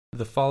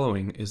The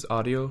following is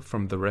audio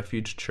from the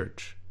Refuge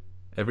Church.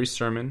 Every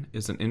sermon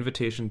is an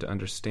invitation to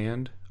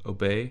understand,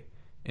 obey,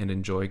 and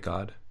enjoy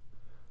God.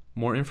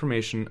 More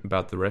information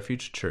about the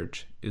Refuge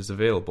Church is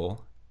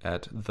available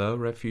at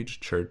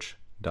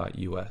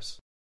therefugechurch.us.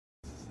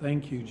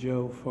 Thank you,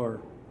 Joe,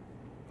 for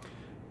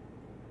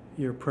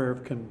your prayer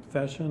of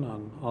confession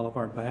on all of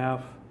our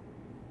behalf.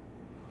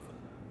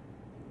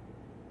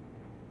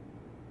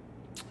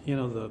 You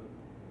know,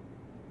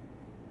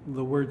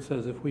 the word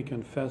says if we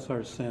confess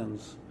our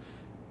sins,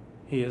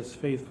 He is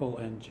faithful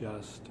and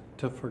just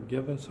to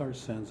forgive us our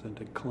sins and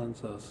to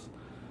cleanse us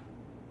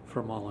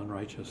from all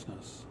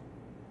unrighteousness.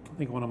 I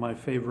think one of my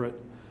favorite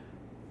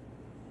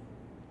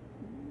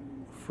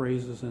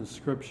phrases in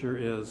Scripture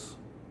is,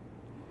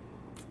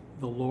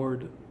 the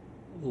Lord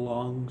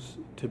longs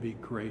to be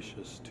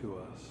gracious to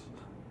us.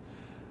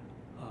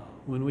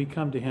 When we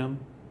come to Him,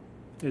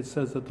 it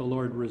says that the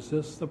Lord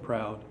resists the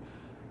proud,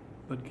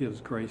 but gives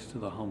grace to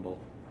the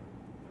humble.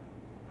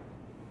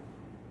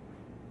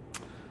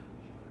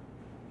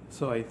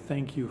 So I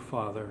thank you,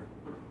 Father,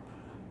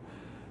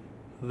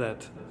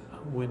 that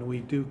when we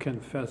do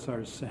confess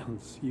our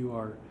sins, you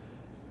are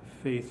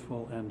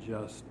faithful and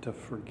just to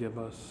forgive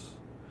us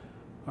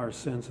our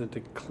sins and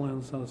to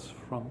cleanse us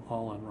from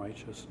all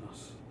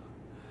unrighteousness.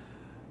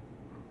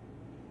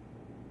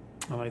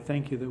 And I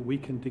thank you that we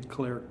can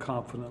declare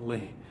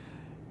confidently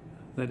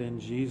that in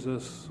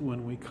Jesus,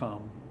 when we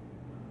come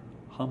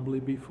humbly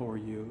before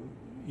you,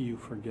 you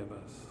forgive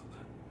us.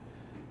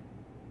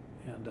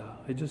 And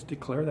I just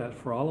declare that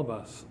for all of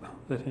us,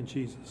 that in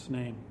Jesus'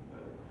 name,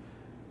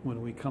 when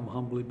we come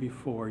humbly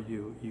before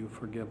you, you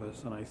forgive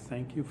us. And I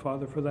thank you,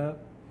 Father, for that.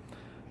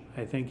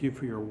 I thank you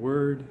for your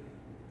word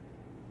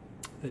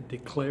that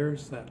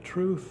declares that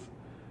truth.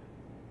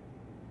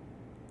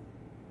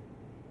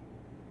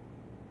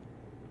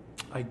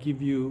 I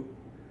give you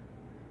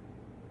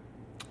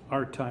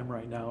our time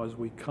right now as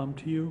we come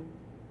to you,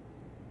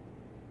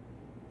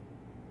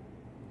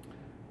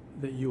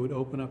 that you would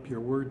open up your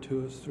word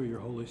to us through your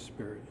Holy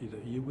Spirit,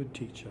 that you would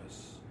teach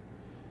us.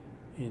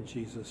 In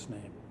Jesus'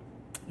 name,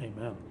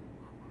 amen.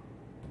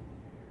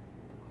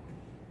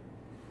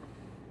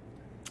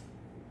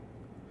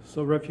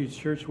 So Refuge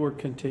Church, we're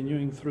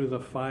continuing through the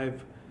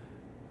 5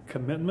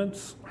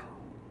 commitments.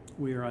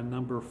 We are on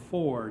number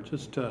 4.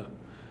 Just to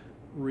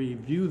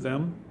review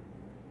them,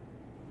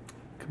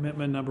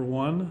 commitment number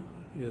 1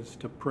 is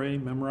to pray,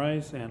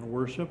 memorize, and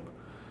worship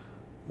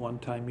one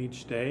time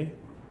each day.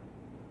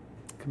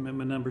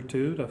 Commitment number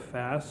 2, to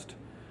fast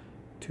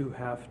 2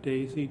 half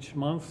days each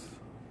month.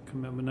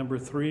 Commitment number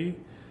 3,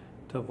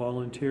 to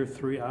volunteer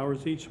 3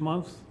 hours each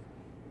month.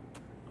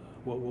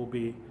 What we'll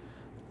be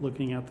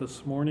looking at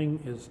this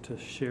morning is to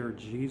share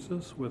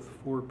Jesus with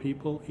 4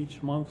 people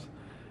each month.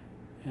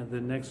 And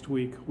then next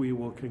week we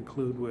will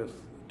conclude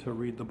with to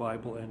read the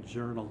Bible and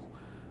journal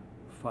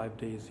 5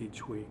 days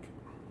each week.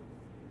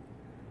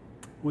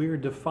 We are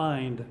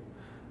defined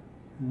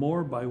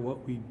more by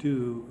what we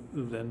do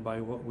than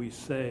by what we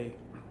say.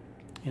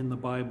 In the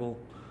Bible,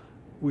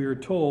 we are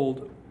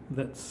told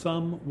that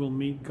some will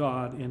meet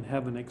God in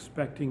heaven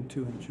expecting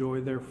to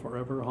enjoy their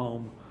forever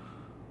home,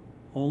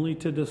 only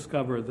to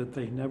discover that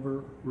they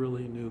never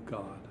really knew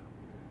God.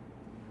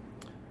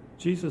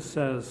 Jesus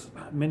says,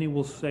 many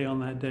will say on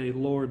that day,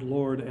 Lord,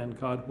 Lord, and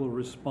God will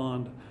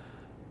respond,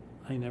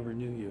 I never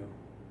knew you.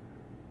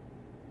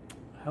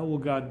 How will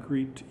God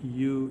greet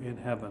you in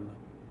heaven?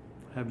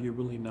 Have you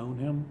really known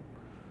Him?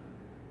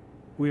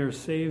 We are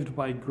saved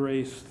by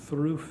grace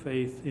through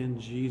faith in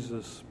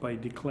Jesus by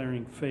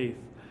declaring faith.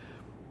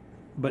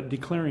 But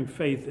declaring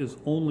faith is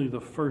only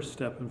the first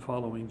step in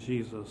following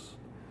Jesus.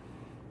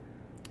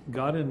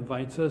 God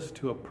invites us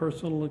to a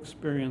personal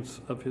experience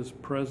of His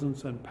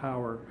presence and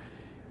power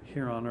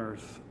here on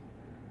earth.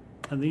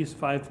 And these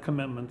 5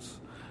 commitments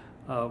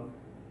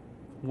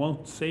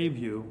won't save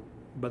you,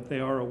 but they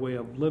are a way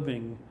of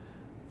living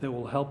that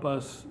will help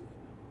us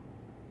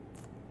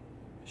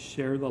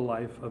share the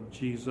life of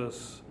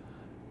Jesus,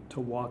 to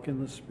walk in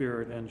the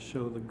Spirit and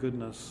show the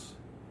goodness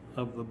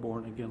of the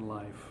born-again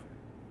life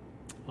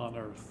on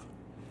earth.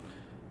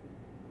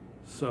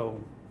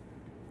 So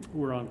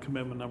we're on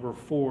commitment number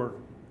 4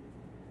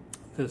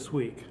 this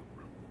week.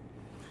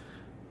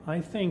 I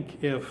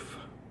think if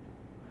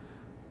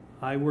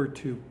I were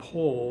to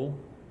poll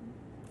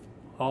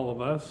all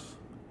of us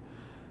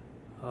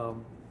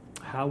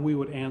how we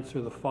would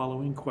answer the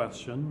following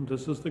question.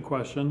 This is the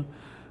question: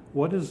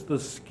 what is the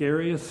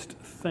scariest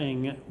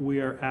thing we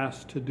are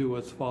asked to do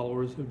as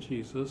followers of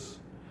Jesus?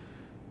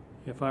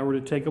 If I were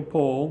to take a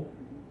poll,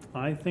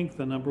 I think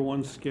the number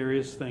 1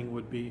 scariest thing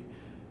would be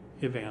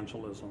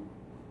evangelism.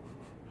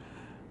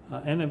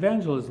 And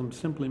evangelism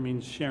simply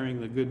means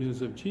sharing the good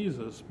news of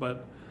Jesus,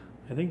 but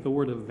I think the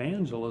word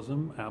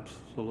evangelism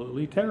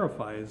absolutely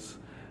terrifies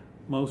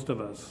most of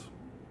us,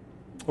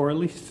 or at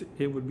least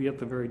it would be at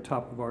the very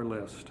top of our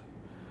list.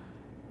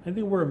 I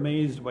think we're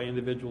amazed by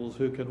individuals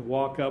who can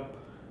walk up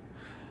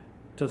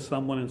to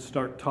someone and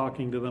start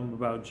talking to them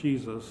about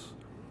Jesus,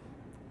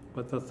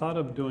 but the thought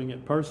of doing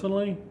it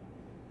personally,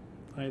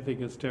 I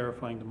think is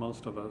terrifying to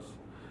most of us.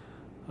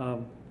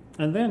 And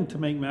then, to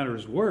make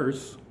matters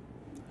worse,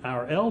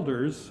 our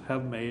elders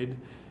have made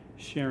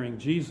sharing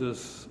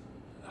Jesus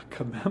a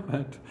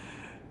commitment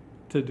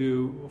to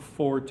do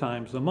 4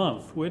 times a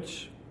month,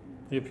 which,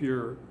 if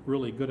you're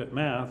really good at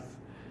math,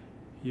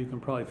 you can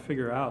probably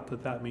figure out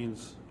that that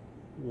means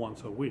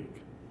once a week.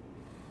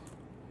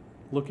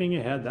 Looking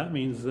ahead, that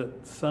means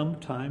that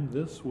sometime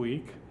this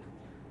week,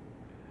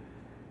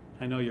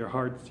 I know your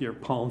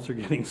palms are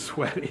getting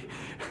sweaty,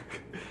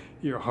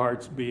 your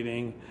heart's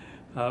beating.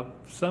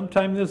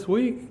 Sometime this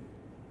week,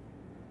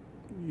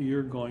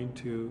 you're going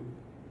to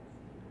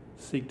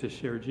seek to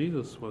share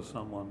Jesus with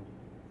someone.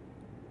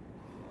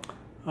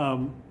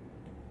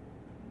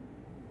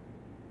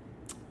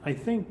 I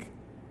think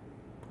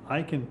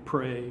I can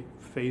pray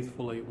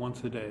faithfully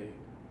once a day,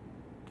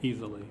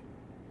 easily.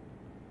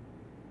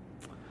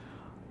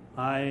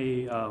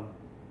 I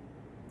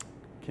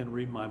can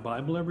read my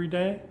Bible every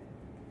day,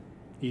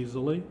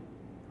 easily.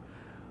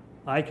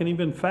 I can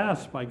even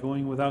fast by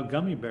going without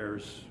gummy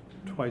bears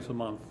twice a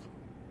month.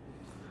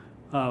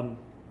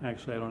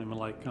 Actually, I don't even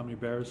like gummy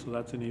bears, so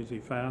that's an easy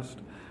fast.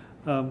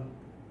 And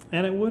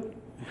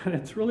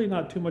it's really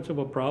not too much of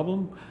a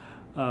problem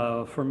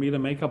for me to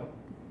make a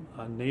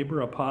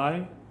neighbor a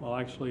pie. Well,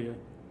 actually,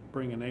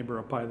 bring a neighbor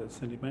a pie that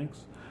Cindy makes.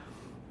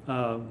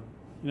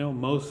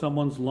 Mow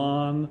someone's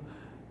lawn,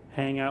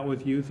 hang out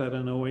with youth at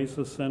an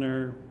Oasis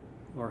Center,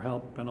 or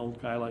help an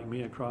old guy like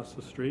me across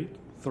the street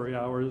 3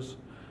 hours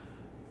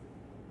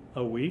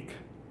a week.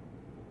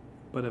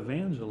 But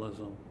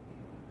evangelism,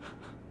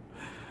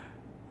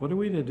 what are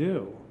we to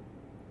do?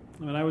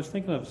 I mean, I was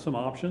thinking of some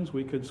options.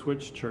 We could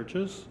switch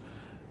churches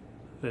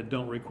that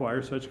don't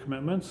require such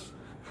commitments.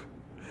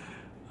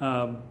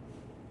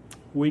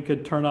 We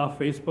could turn off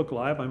Facebook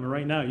Live. I mean,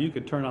 right now you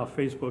could turn off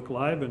Facebook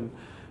Live and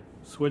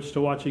switch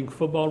to watching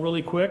football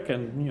really quick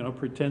and,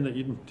 pretend that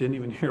you didn't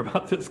even hear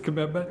about this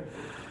commitment.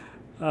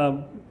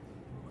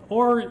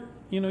 Or,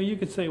 you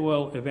could say,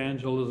 well,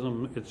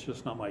 evangelism, it's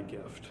just not my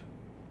gift.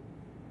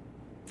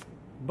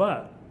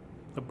 But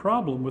the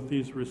problem with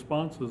these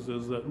responses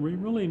is that we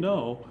really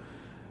know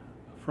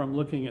from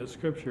looking at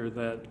Scripture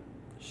that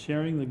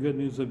sharing the good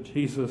news of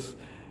Jesus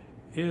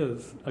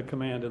is a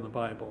command in the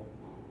Bible.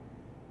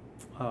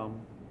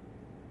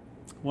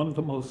 One of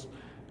the most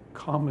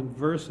common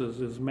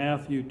verses is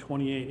Matthew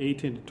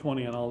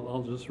 28:18-20, and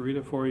I'll just read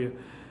it for you.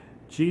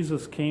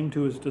 Jesus came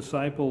to his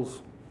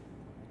disciples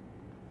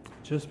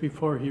just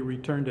before he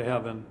returned to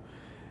heaven,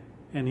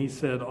 and he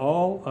said,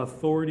 "All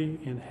authority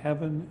in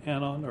heaven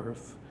and on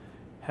earth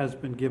has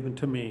been given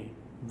to me.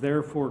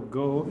 Therefore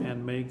go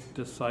and make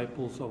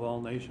disciples of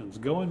all nations."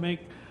 Go and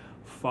make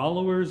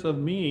followers of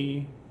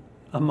me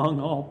among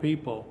all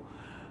people.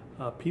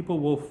 People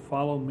will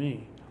follow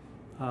me,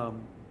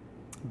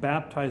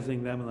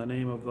 baptizing them in the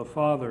name of the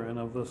Father and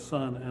of the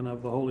Son and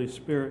of the Holy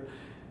Spirit,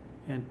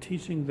 and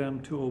teaching them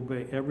to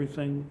obey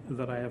everything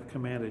that I have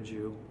commanded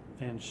you.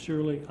 And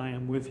surely I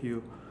am with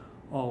you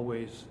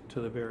always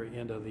to the very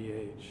end of the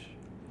age.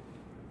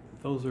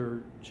 Those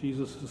are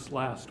Jesus'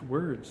 last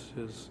words,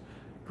 his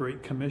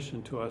great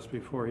commission to us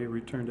before he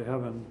returned to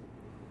heaven.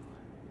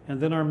 And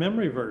then our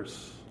memory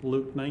verse,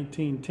 Luke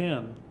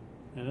 19:10,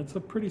 and it's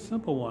a pretty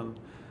simple one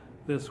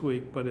this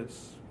week, but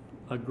it's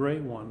a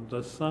great one.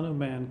 The Son of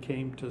Man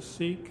came to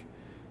seek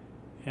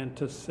and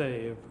to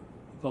save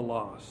the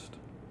lost.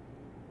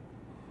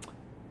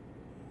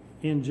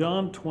 In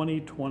John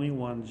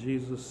 20:21,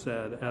 Jesus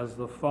said, "As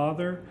the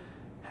Father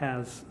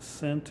has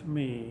sent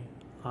me,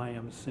 I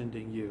am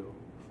sending you."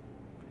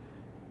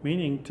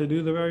 Meaning to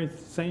do the very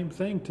same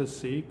thing, to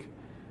seek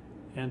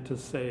and to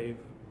save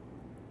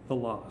the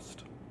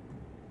lost.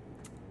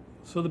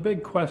 So the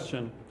big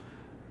question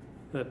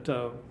that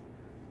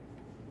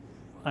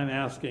I'm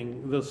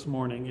asking this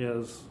morning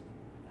is,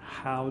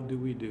 how do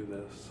we do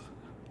this?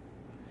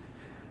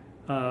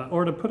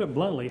 Or to put it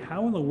bluntly,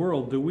 how in the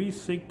world do we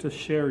seek to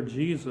share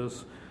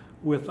Jesus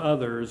with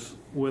others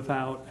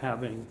without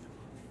having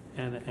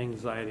an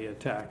anxiety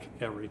attack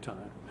every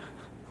time?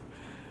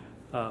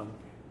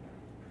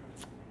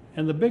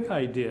 And the big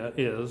idea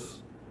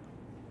is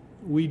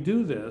we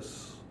do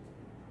this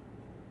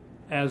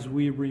as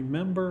we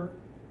remember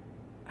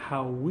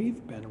how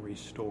we've been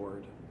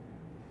restored,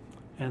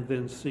 and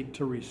then seek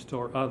to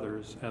restore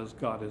others as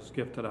God has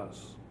gifted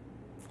us.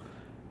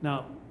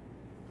 Now,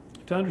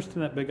 to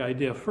understand that big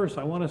idea, first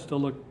I want us to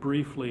look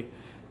briefly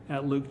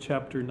at Luke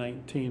chapter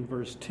 19,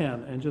 verse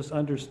 10, and just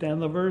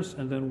understand the verse,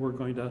 and then we're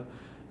going to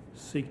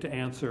seek to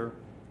answer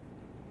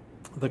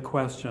the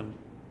question.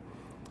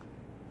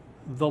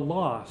 The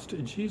lost.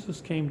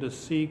 Jesus came to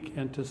seek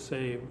and to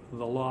save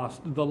the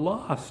lost. The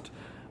lost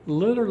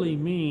literally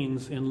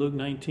means in Luke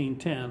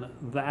 19:10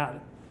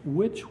 that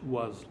which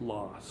was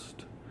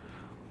lost.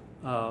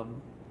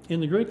 In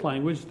the Greek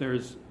language,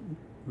 there's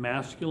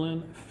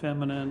masculine,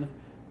 feminine,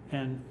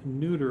 and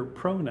neuter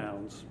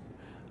pronouns.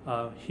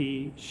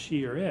 He,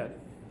 she, or it.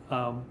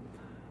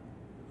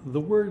 The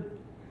word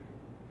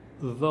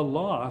the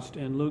lost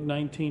in Luke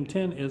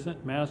 19:10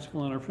 isn't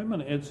masculine or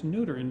feminine, it's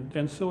neuter.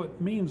 And so it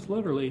means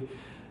literally,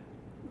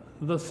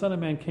 the Son of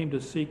Man came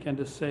to seek and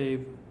to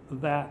save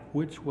that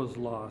which was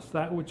lost,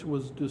 that which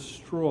was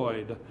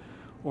destroyed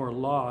or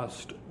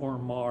lost or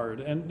marred.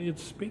 And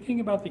it's speaking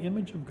about the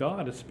image of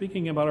God. It's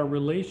speaking about our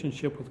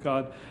relationship with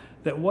God,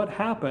 that what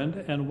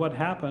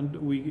happened,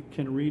 we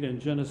can read in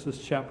Genesis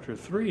chapter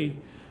 3,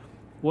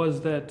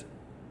 was that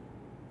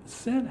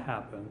sin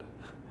happened.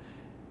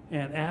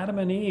 And Adam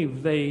and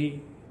Eve,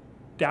 they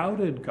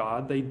doubted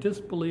God, they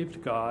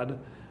disbelieved God,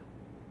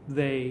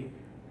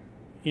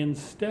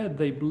 instead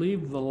they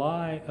believed the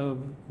lie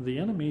of the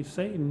enemy,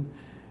 Satan,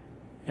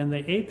 and they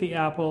ate the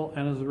apple,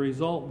 and as a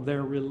result,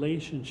 their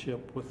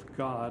relationship with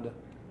God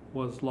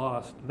was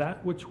lost.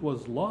 That which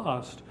was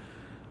lost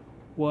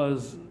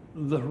was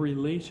the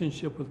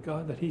relationship with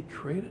God that He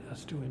created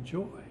us to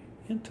enjoy,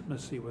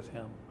 intimacy with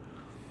Him.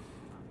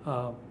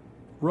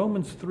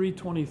 Romans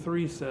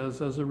 3:23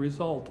 says, as a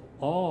result,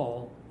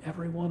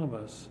 every one of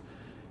us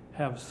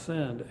have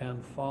sinned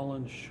and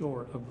fallen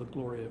short of the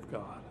glory of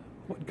God.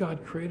 What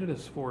God created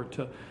us for,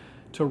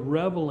 to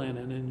revel in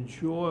and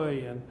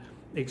enjoy and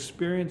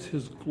experience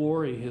His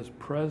glory, His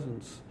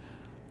presence,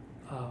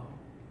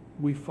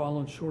 we've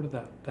fallen short of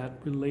that. That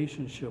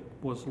relationship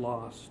was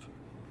lost.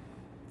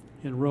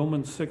 In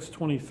Romans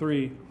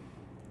 6:23,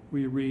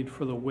 we read,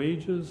 "For the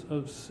wages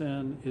of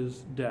sin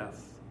is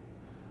death,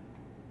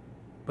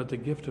 but the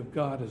gift of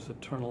God is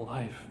eternal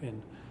life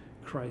in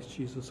Christ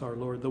Jesus our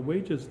Lord."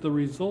 The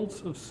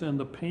results of sin,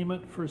 the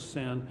payment for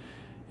sin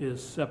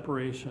is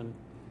separation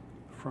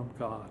from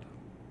God.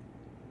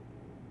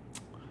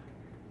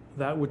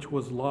 That which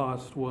was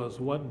lost was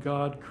what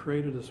God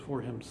created us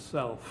for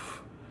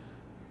Himself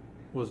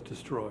was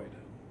destroyed,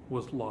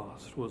 was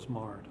lost, was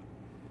marred.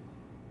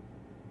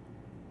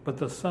 But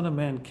the Son of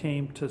Man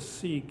came to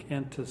seek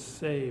and to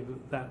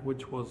save that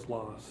which was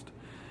lost.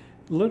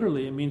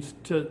 Literally, it means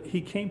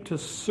He came to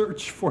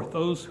search for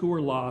those who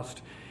were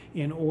lost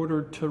in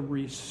order to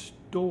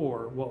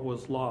restore what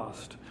was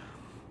lost.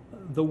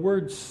 The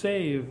word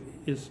save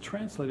is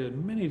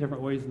translated many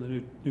different ways in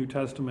the New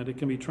Testament. It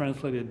can be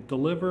translated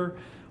deliver,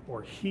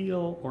 or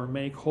heal, or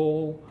make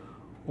whole,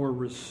 or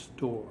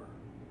restore.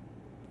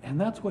 And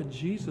that's what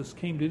Jesus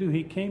came to do.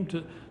 He came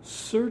to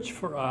search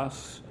for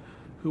us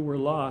who were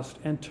lost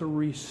and to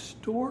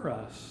restore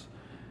us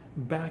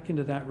back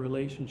into that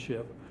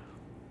relationship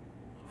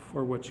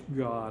for which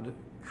God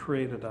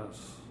created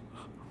us.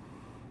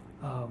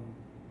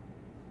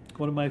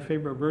 One of my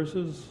favorite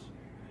verses,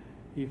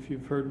 if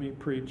you've heard me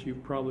preach,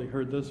 you've probably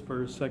heard this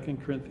verse,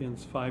 2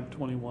 Corinthians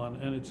 5:21,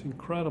 and it's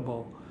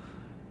incredible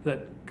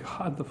that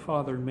God the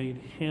Father made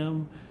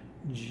Him,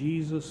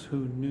 Jesus,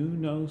 who knew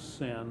no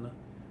sin,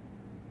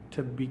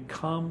 to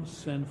become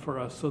sin for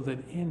us, so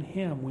that in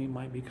Him we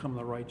might become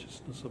the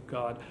righteousness of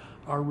God.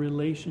 Our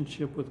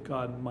relationship with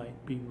God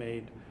might be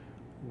made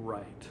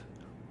right.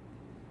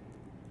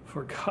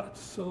 For God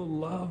so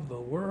loved the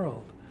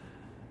world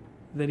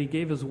that He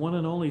gave His one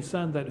and only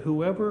Son, that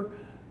whoever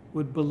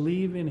would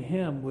believe in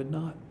Him would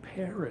not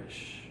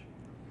perish,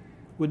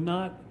 would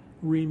not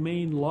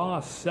remain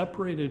lost,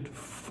 separated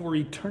for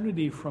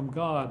eternity from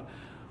God,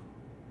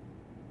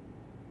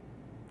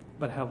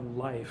 but have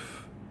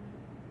life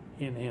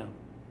in Him.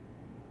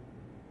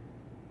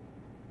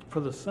 For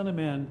the Son of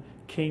Man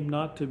came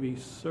not to be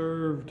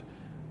served,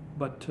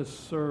 but to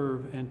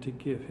serve and to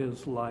give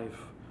His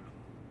life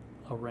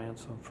a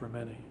ransom for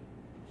many.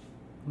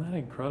 Isn't that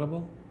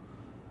incredible?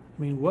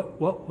 I mean, what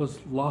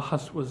was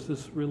lost was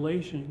this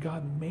relation.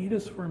 God made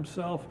us for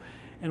Himself,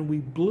 and we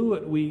blew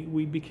it.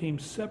 We became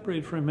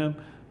separated from Him,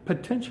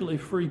 potentially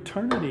for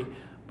eternity.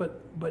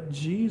 But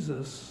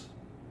Jesus,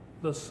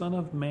 the Son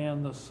of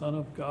Man, the Son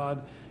of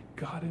God,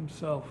 God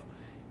Himself,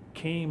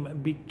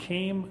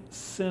 became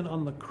sin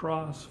on the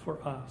cross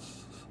for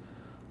us,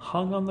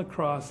 hung on the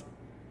cross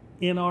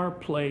in our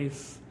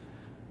place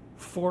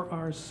for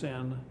our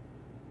sin,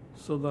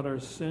 so that our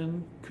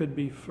sin could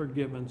be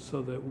forgiven,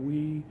 so that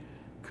we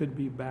could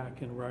be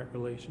back in right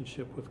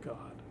relationship with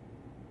God.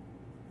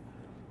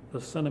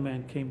 The Son of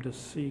Man came to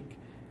seek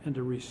and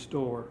to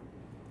restore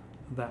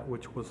that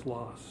which was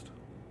lost.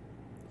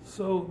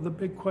 So the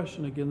big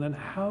question again then,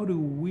 how do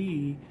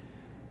we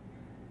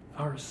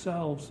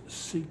ourselves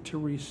seek to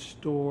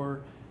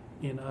restore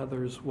in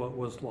others what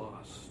was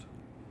lost?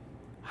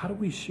 How do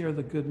we share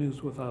the good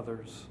news with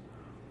others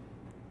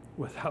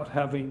without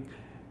having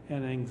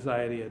an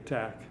anxiety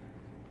attack,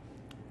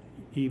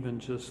 even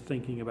just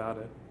thinking about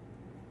it?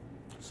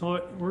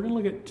 So we're going to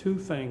look at two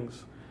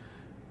things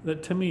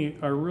that to me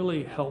are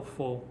really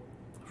helpful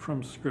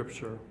from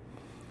Scripture.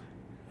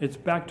 It's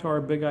back to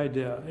our big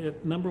idea.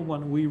 Number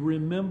one, we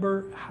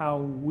remember how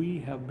we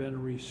have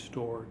been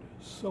restored.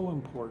 So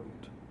important.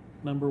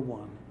 Number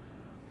one.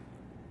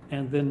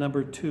 And then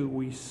number two,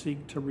 we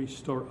seek to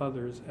restore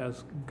others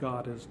as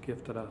God has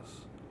gifted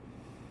us.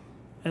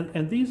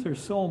 And these are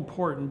so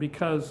important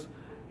because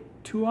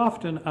too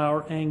often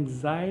our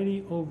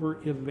anxiety over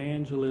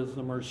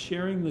evangelism or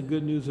sharing the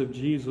good news of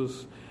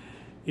Jesus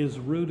is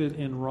rooted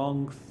in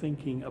wrong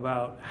thinking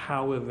about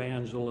how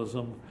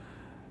evangelism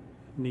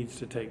needs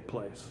to take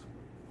place.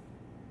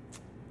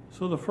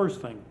 So the first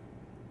thing,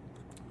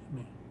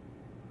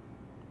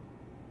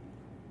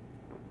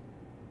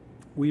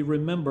 we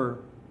remember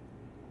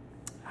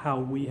how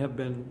we have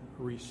been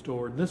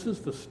restored. This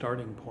is the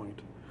starting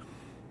point.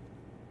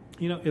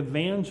 You know,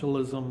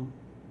 evangelism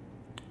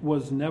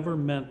was never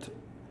meant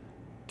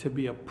to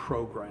be a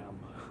program,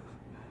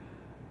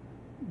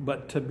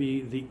 but to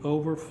be the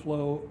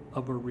overflow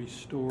of a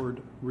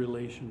restored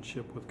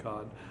relationship with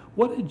God.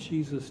 What did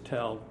Jesus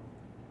tell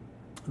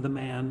the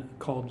man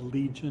called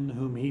Legion,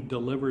 whom he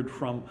delivered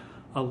from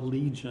a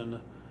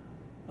legion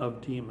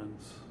of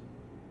demons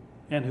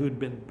and who had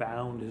been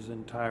bound his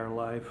entire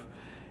life?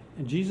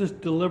 And Jesus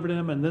delivered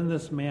him, and then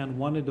this man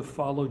wanted to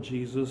follow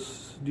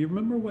Jesus. Do you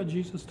remember what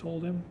Jesus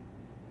told him?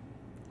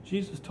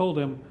 Jesus told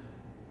him,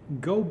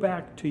 go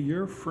back to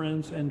your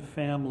friends and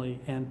family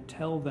and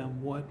tell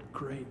them what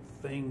great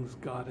things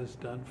God has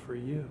done for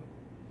you.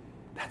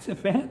 That's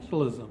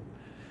evangelism.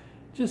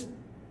 Just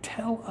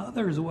tell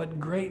others what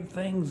great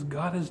things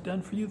God has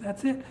done for you.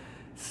 That's it.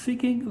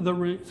 Seeking the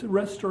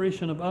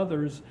restoration of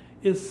others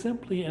is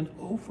simply an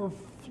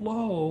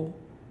overflow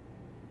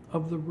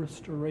of the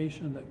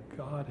restoration that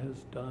God has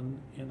done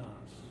in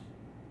us.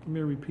 Let me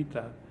repeat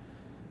that.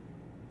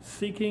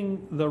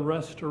 Seeking the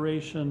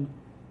restoration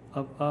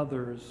of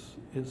others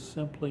is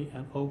simply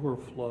an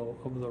overflow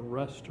of the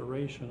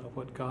restoration of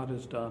what God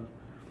has done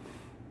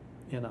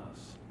in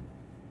us.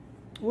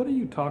 What do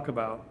you talk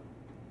about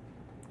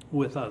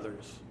with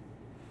others?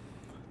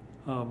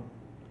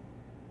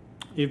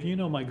 If you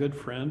know my good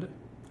friend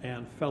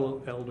and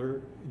fellow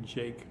elder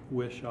Jake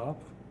Wishoff,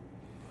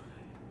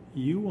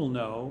 you will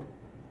know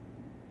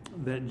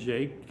that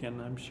Jake,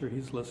 and I'm sure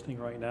he's listening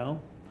right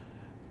now,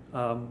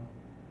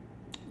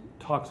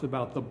 talks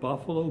about the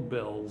Buffalo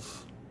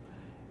Bills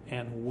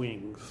and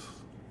wings.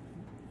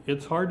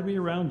 It's hard to be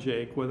around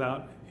Jake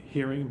without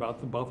hearing about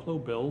the Buffalo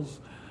Bills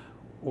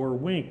or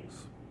wings.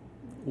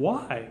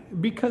 Why?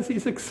 Because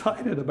he's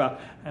excited about,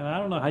 and I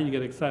don't know how you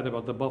get excited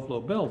about the Buffalo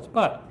Bills,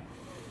 but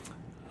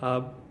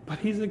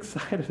he's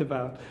excited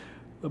about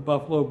the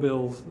Buffalo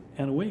Bills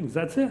and wings.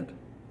 That's it.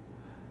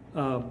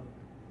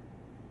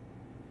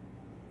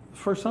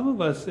 For some of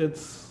us,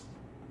 it's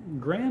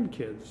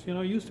grandkids. You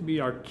know, it used to be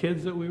our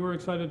kids that we were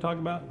excited to talk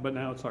about, but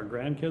now it's our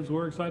grandkids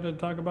we're excited to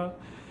talk about.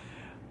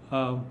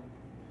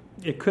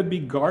 It could be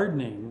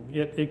gardening.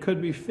 It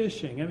could be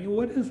fishing. I mean,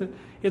 what is it?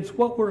 It's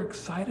what we're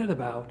excited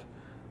about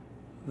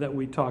that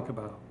we talk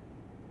about.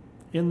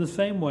 In the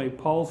same way,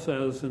 Paul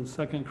says in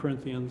 2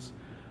 Corinthians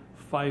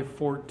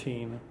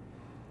 5:14,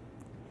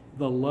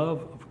 the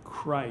love of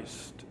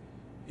Christ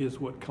is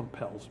what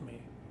compels me.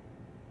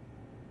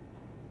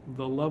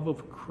 The love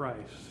of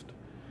Christ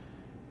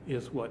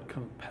is what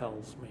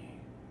compels me.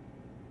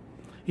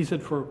 He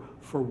said, for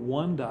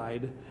one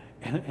died,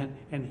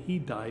 and he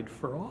died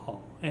for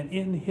all. And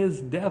in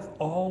his death,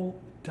 all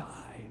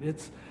died.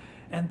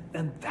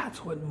 And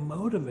that's what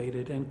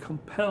motivated and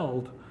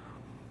compelled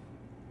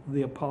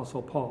the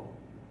Apostle Paul.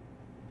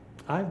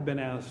 I've been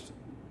asked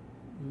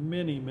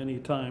many, many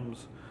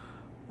times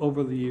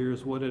over the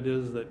years what it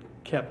is that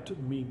kept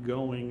me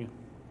going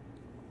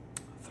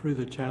through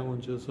the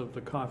challenges of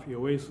the Coffee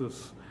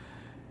Oasis.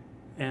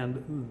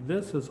 And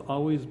this has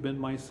always been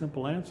my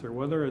simple answer,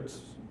 whether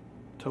it's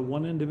to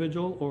one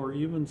individual or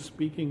even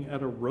speaking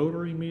at a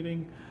Rotary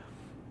meeting.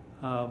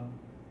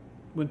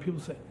 When people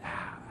say,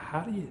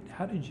 how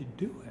did you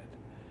do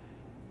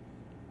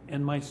it?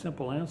 And my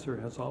simple answer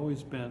has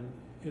always been,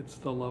 it's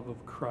the love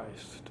of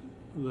Christ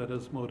that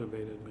has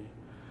motivated me.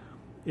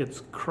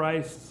 It's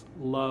Christ's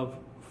love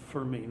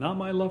for me, not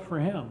my love for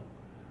him,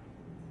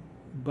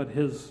 but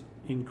his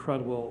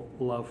incredible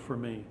love for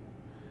me.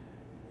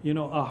 You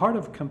know, a heart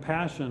of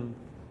compassion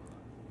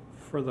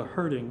for the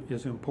hurting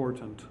is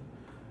important,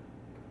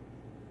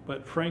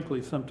 but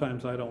frankly,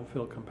 sometimes I don't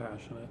feel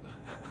compassionate.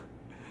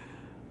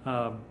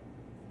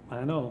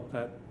 I know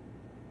that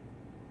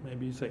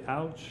maybe you say,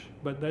 ouch,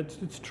 but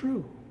it's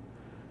true.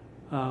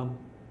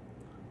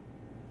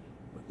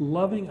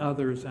 Loving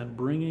others and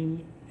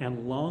bringing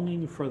and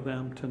longing for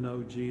them to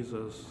know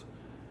Jesus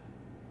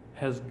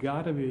has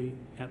got to be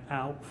an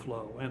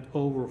outflow, an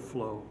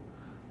overflow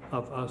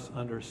of us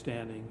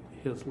understanding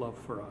his love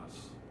for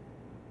us.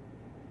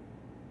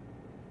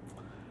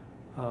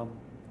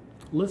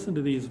 Listen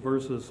to these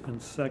verses in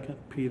 2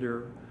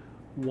 Peter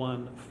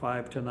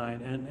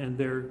 1:5-9, and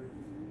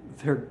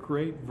they're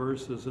great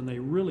verses, and they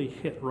really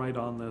hit right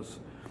on this.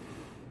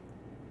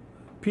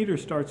 Peter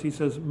starts, he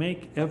says,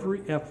 make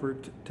every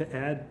effort to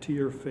add to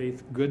your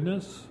faith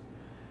goodness,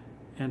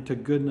 and to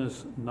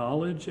goodness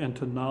knowledge, and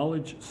to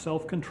knowledge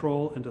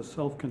self-control, and to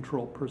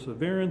self-control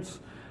perseverance,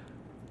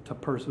 to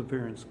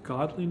perseverance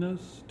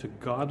godliness, to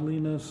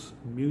godliness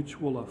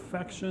mutual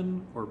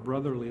affection or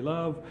brotherly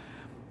love,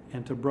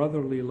 and to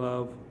brotherly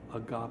love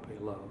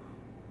agape love.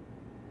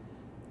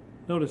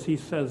 Notice he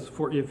says,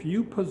 for if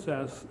you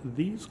possess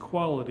these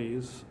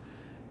qualities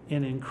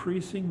in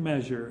increasing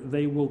measure,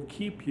 they will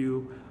keep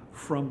you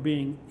from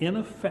being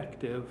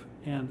ineffective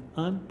and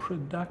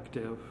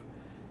unproductive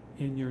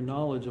in your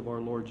knowledge of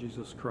our Lord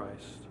Jesus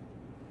Christ.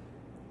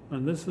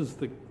 And this is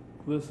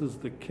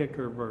the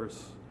kicker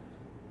verse.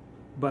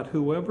 But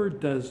whoever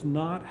does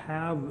not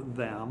have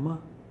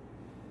them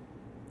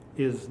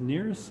is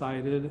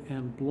nearsighted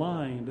and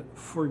blind,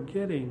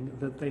 forgetting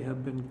that they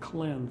have been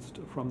cleansed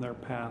from their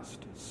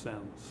past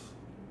sins.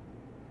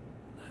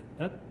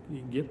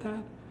 You get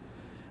that?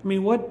 I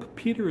mean, what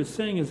Peter is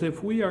saying is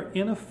if we are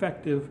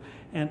ineffective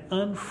and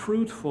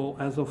unfruitful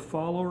as a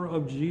follower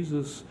of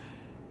Jesus,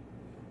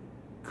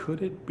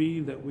 could it be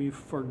that we've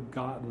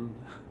forgotten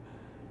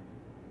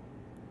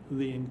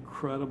the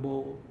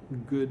incredible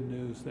good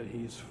news that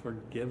he's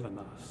forgiven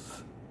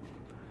us?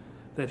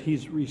 That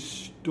he's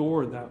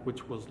restored that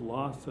which was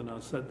lost in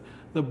us, that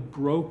the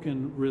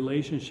broken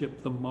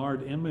relationship, the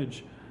marred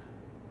image,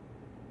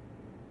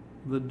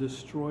 the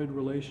destroyed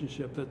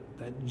relationship,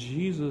 that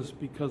Jesus,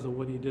 because of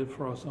what he did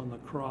for us on the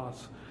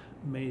cross,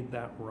 made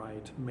that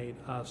right, made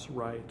us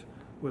right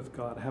with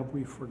God. Have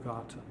we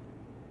forgotten?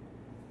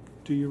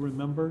 Do you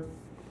remember?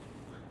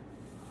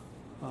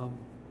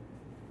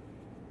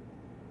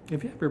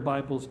 If you have your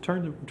Bibles,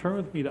 turn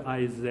with me to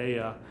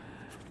Isaiah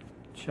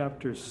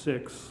chapter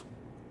 6.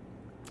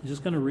 I'm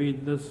just going to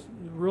read this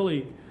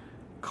really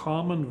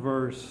common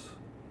verse,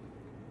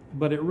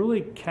 but it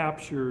really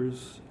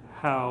captures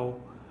how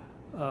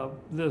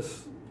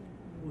this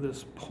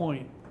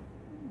point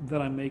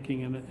that I'm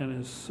making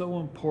and is so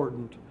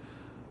important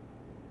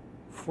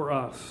for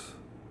us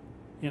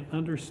in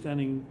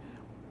understanding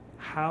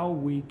how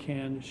we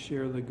can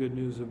share the good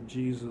news of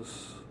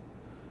Jesus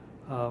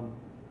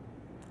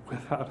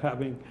without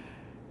having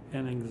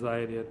an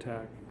anxiety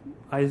attack.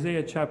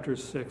 Isaiah chapter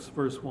 6,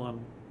 verse 1.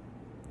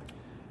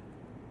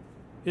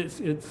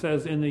 It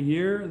says, in the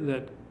year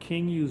that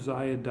King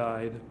Uzziah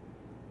died,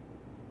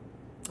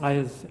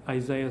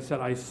 Isaiah said,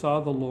 I saw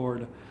the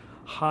Lord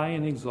high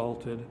and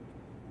exalted,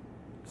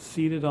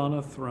 seated on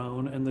a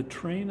throne, and the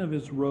train of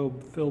his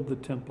robe filled the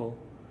temple.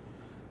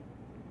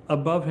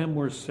 Above him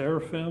were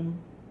seraphim,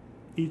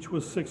 each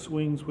with 6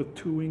 wings. With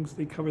 2 wings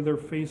they covered their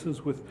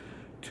faces, with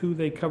 2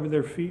 they covered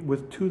their feet,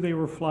 with 2 they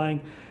were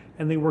flying,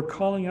 and they were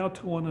calling out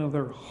to one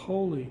another,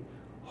 Holy,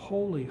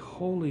 holy,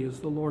 holy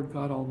is the Lord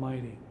God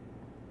Almighty.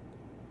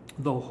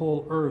 The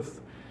whole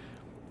earth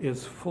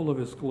is full of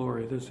his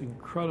glory. This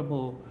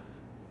incredible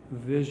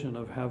vision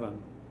of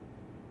heaven.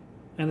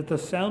 And at the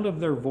sound of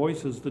their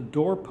voices, the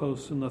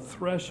doorposts and the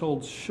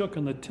thresholds shook,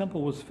 and the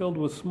temple was filled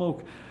with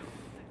smoke.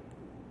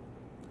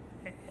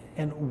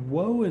 And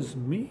woe is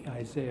me,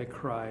 Isaiah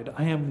cried.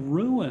 I am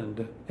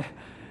ruined.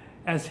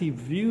 As he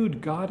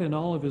viewed God in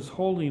all of his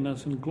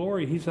holiness and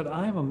glory, he said,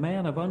 I am a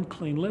man of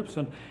unclean lips,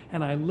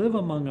 and I live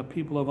among a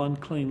people of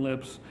unclean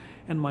lips.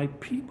 And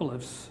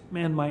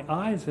my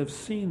eyes have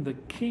seen the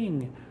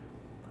King,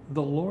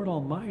 the Lord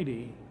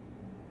Almighty.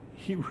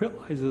 He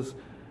realizes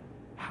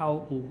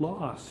how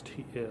lost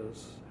he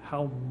is,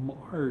 how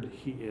marred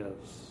he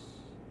is.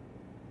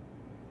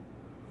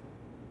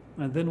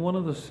 And then one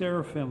of the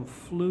seraphim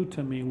flew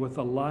to me with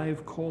a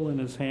live coal in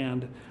his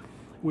hand,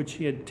 which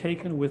he had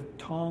taken with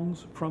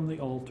tongs from the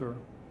altar.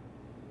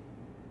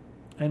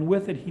 And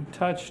with it he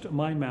touched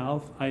my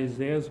mouth,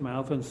 Isaiah's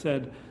mouth, and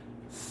said,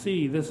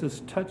 See, this has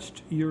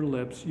touched your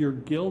lips. Your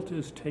guilt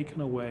is taken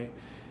away,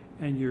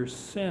 and your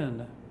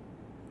sin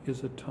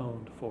is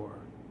atoned for.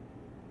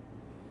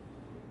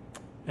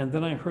 And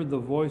then I heard the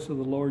voice of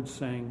the Lord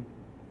saying,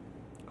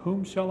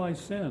 Whom shall I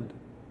send?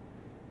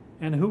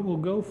 And who will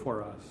go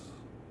for us?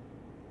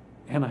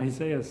 And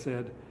Isaiah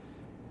said,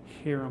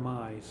 Here am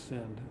I,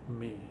 send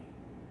me.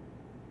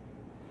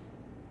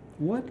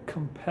 What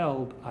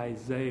compelled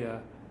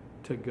Isaiah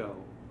to go?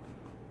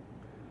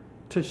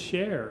 To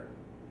share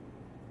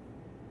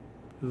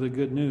the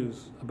good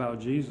news about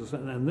Jesus.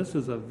 And this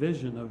is a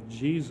vision of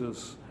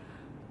Jesus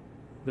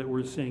that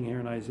we're seeing here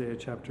in Isaiah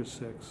chapter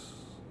 6.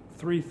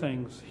 3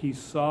 things. He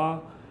saw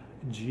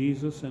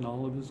Jesus in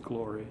all of his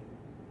glory,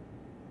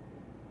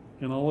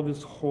 in all of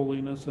his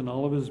holiness, in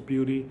all of his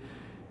beauty.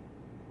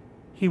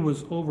 He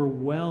was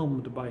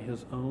overwhelmed by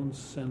his own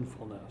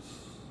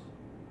sinfulness.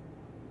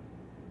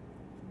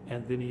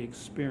 And then he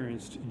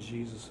experienced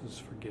Jesus'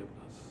 forgiveness.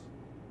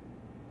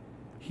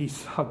 He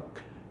saw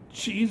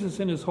Jesus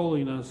in his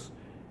holiness.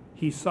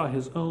 He saw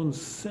his own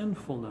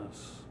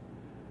sinfulness.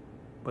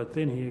 But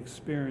then he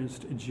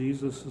experienced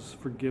Jesus'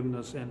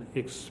 forgiveness, and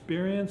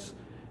experiencing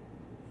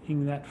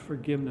that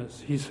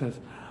forgiveness, he says,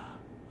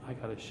 I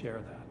got to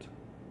share that.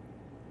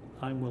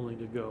 I'm willing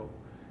to go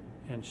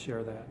and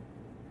share that.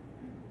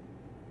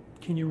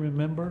 Can you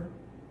remember?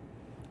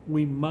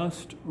 We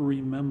must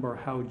remember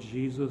how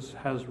Jesus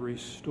has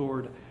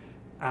restored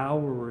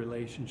our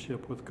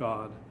relationship with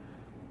God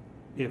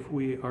if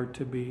we are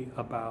to be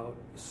about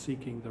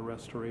seeking the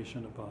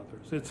restoration of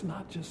others. It's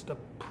not just a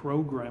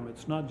program.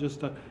 It's not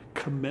just a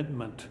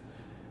commitment.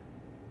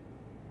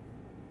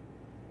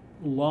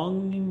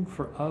 Longing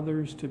for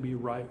others to be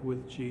right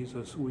with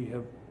Jesus, we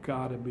have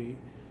got to be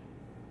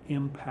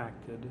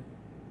impacted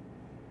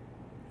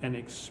and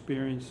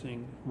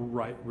experiencing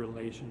right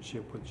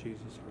relationship with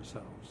Jesus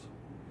ourselves.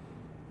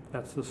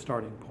 That's the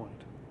starting point.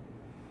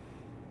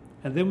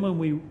 And then when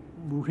we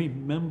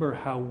remember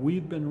how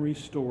we've been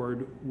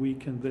restored, we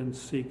can then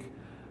seek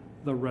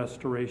the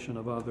restoration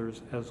of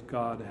others as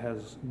God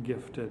has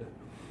gifted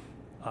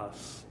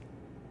us.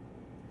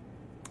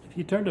 If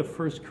you turn to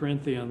 1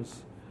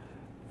 Corinthians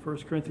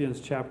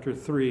chapter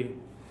 3,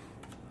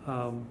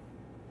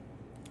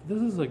 this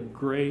is a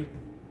great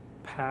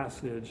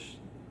passage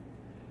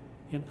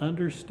in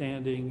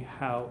understanding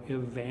how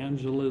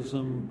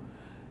evangelism,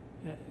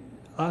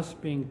 us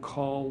being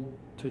called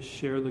to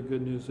share the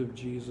good news of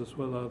Jesus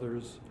with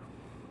others,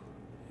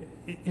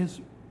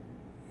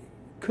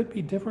 could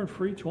be different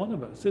for each one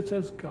of us. It's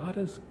as God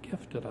has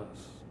gifted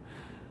us.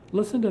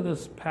 Listen to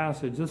this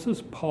passage. This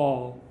is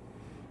Paul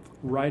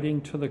writing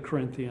to the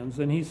Corinthians,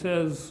 and he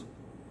says,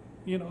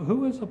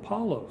 who is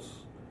Apollos?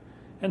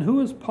 And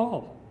who is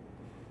Paul?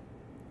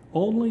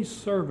 Only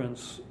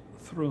servants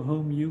through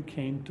whom you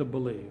came to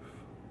believe,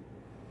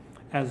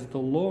 as the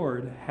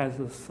Lord has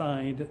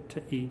assigned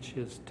to each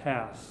his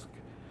task.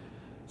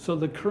 So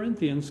the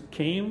Corinthians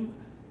came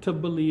to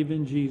believe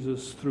in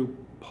Jesus through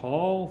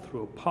Paul,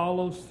 through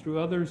Apollos, through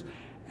others,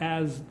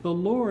 as the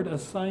Lord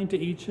assigned to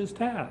each his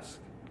task.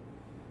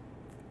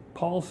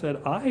 Paul said,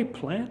 I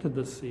planted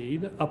the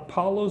seed,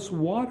 Apollos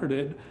watered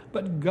it,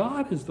 but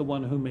God is the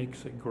one who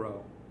makes it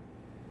grow.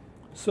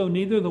 So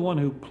neither the one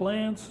who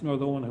plants nor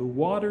the one who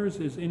waters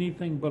is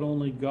anything but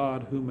only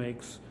God who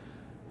makes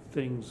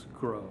things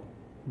grow.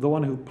 The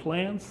one who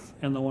plants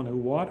and the one who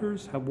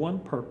waters have one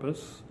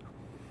purpose,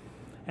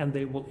 and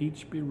they will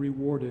each be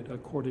rewarded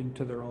according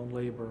to their own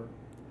labor.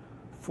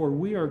 For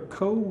we are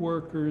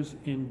co-workers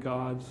in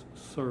God's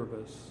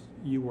service.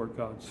 You are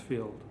God's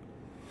field.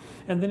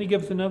 And then he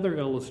gives another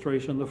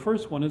illustration. The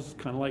first one is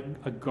kind of like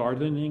a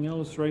gardening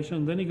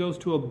illustration. Then he goes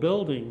to a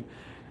building,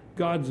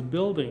 God's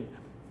building.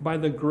 By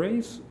the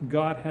grace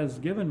God has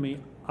given me,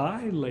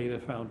 I laid a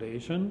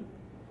foundation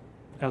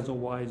as a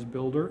wise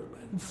builder,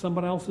 and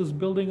someone else is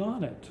building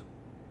on it.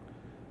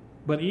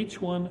 But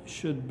each one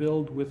should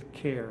build with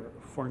care,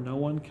 for no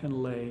one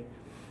can lay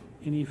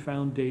any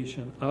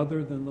foundation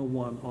other than the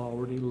one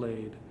already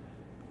laid,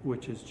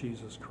 which is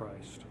Jesus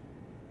Christ.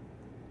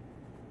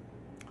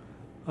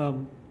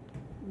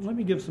 Let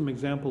me give some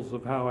examples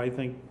of how I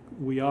think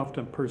we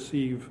often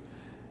perceive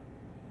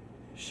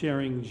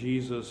sharing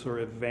Jesus or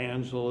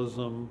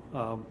evangelism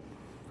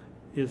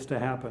is to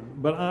happen.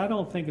 But I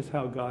don't think it's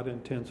how God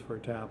intends for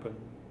it to happen.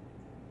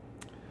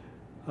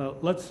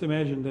 Let's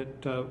imagine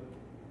that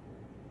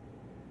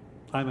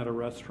I'm at a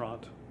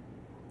restaurant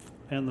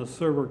and the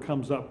server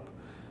comes up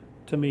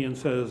to me and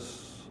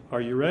says,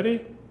 "Are you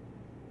ready?"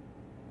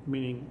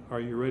 Meaning, are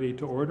you ready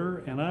to order?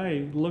 And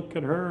I look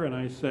at her and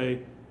I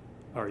say,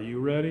 "Are you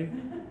ready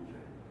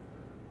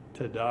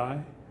to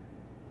die?"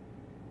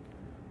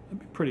 That'd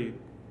be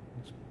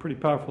pretty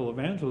powerful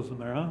evangelism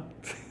there, huh?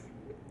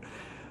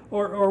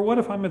 Or what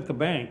if I'm at the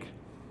bank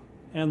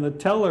and the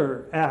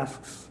teller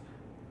asks,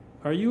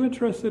 "Are you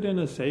interested in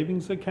a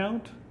savings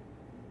account?"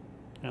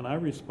 And I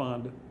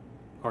respond,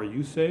 "Are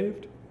you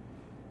saved?"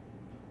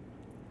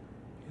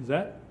 Is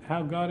that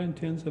how God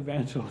intends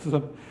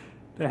evangelism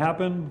to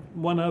happen?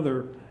 One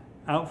other,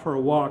 out for a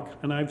walk,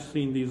 and I've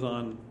seen these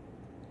on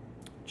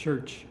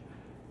church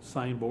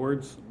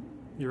signboards.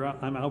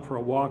 I'm out for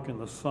a walk in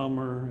the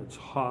summer, it's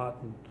hot,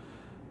 and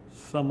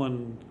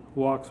someone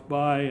walks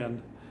by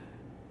and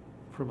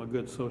from a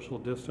good social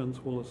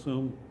distance, we'll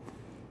assume,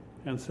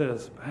 and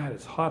says, "Man,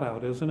 it's hot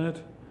out, isn't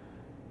it?"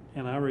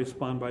 And I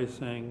respond by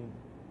saying,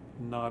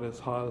 "Not as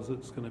hot as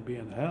it's going to be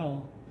in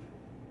hell."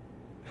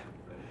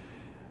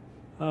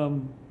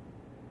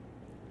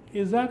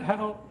 Is that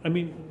how,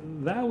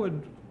 that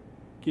would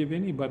give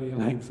anybody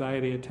an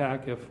anxiety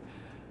attack if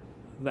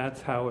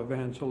that's how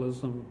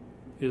evangelism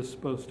is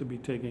supposed to be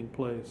taking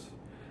place.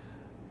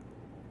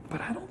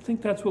 But I don't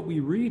think that's what we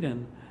read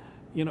in.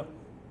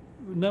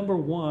 Number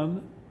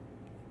one,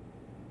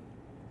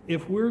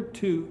 if we're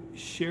to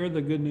share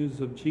the good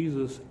news of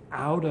Jesus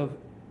out of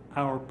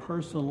our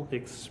personal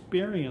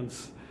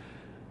experiencing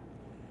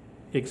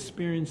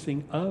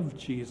of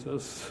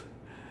Jesus,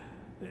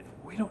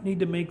 we don't need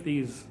to make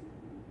these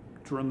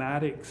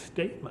dramatic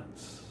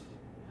statements,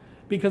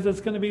 because it's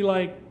going to be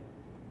like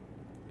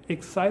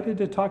excited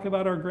to talk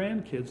about our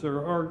grandkids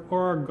or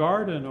our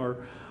garden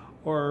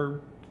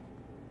or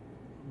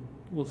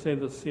we'll say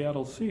the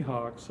Seattle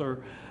Seahawks,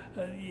 or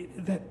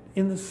that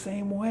in the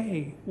same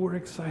way we're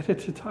excited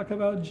to talk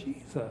about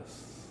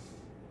Jesus.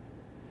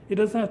 It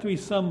doesn't have to be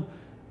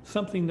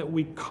something that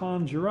we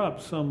conjure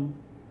up, some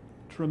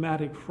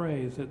dramatic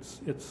phrase.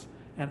 It's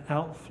an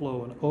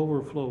outflow, an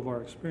overflow of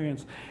our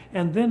experience.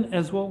 And then,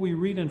 as what we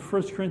read in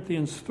 1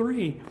 Corinthians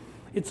 3,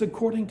 it's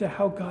according to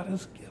how God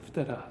has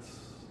gifted us.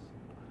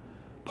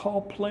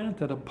 Paul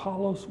planted,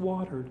 Apollos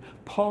watered.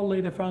 Paul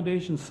laid a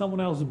foundation, someone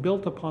else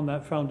built upon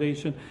that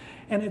foundation.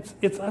 And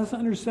it's us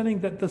understanding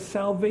that the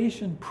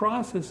salvation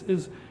process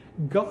is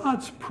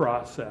God's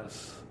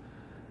process,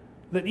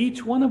 that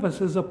each one of us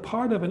is a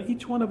part of, and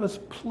each one of us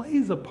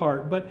plays a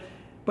part, but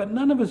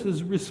none of us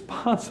is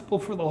responsible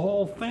for the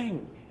whole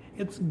thing.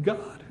 It's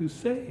God who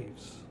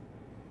saves.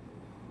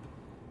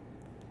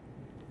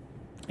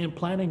 In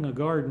planting a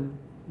garden,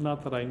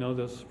 not that I know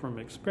this from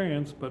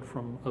experience, but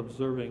from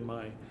observing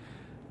my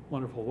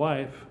wonderful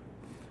wife,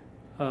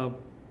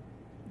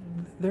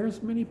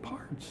 there's many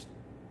parts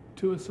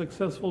to a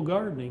successful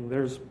gardening.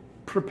 There's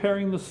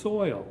preparing the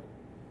soil.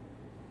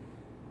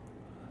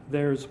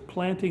 There's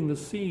planting the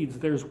seeds.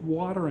 There's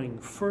watering,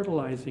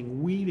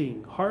 fertilizing,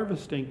 weeding,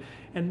 harvesting,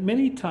 and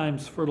many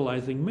times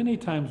fertilizing, many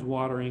times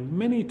watering,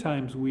 many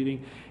times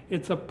weeding.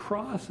 It's a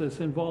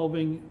process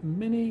involving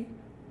many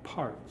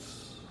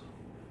parts.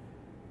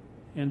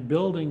 And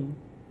building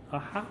a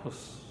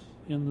house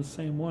in the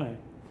same way.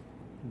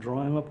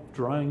 Drawing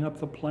up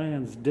the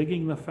plans,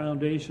 digging the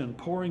foundation,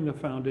 pouring the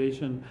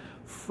foundation,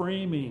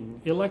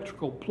 framing,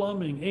 electrical,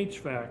 plumbing,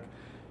 HVAC,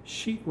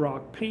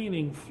 sheetrock,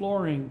 painting,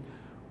 flooring.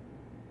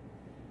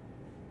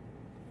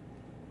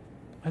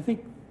 I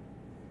think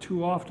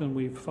too often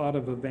we've thought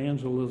of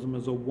evangelism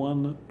as a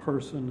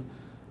one-person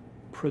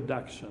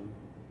production.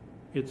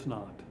 It's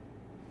not.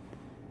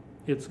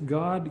 It's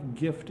God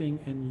gifting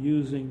and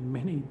using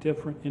many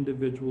different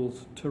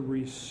individuals to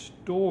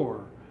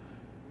restore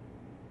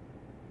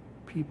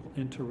people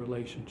into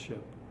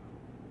relationship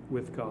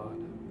with God.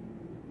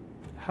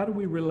 How do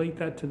we relate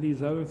that to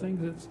these other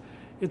things?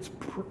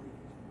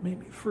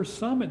 Maybe for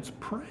some it's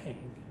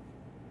praying.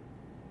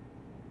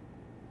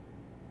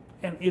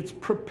 And it's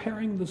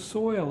preparing the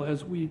soil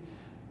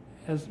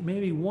as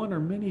maybe one or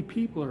many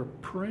people are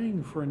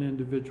praying for an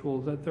individual,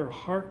 that their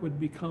heart would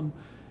become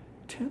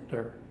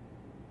tender.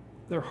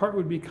 Their heart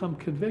would become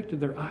convicted.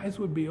 Their eyes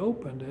would be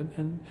opened,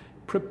 and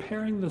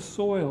preparing the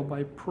soil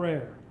by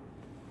prayer.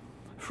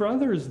 For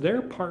others,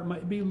 their part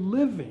might be a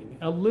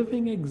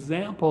living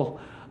example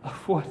of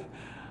what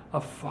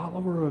a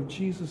follower of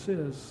Jesus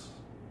is.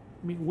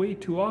 I mean, way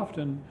too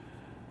often,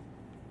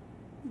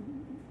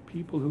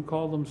 people who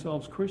call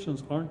themselves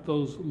Christians aren't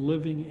those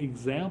living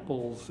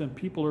examples, and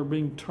people are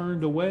being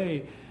turned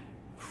away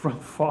from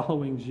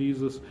following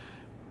Jesus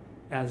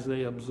as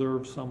they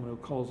observe someone who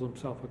calls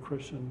himself a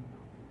Christian.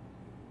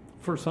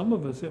 For some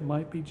of us, it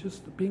might be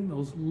just being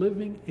those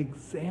living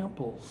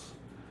examples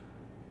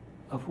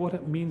of what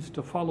it means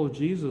to follow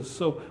Jesus.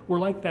 So we're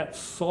like that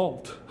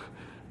salt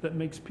that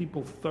makes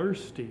people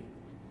thirsty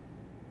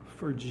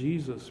for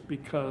Jesus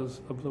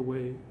because of the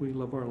way we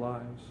live our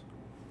lives.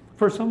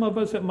 For some of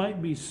us, it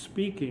might be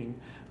speaking.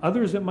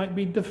 Others, it might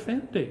be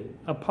defending,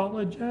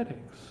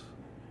 apologetics,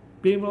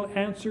 being able to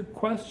answer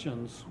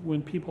questions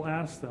when people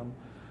ask them.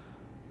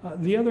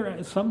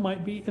 Some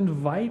might be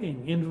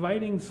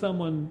inviting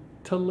someone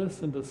to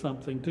listen to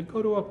something, to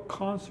go to a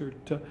concert,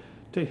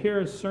 to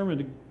hear a sermon,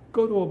 to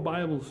go to a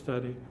Bible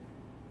study.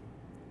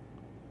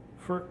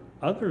 For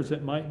others,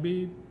 it might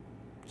be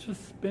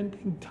just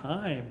spending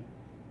time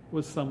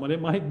with someone.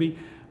 It might be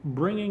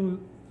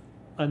bringing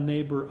a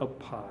neighbor a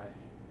pie.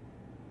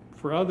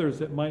 For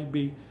others, it might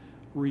be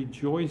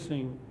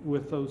rejoicing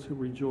with those who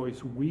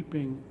rejoice,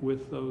 weeping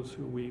with those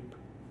who weep.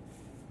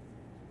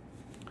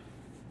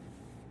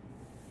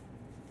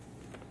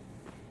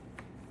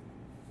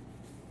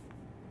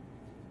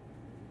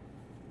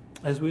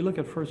 As we look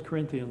at 1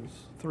 Corinthians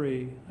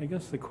 3, I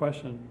guess the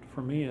question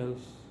for me is,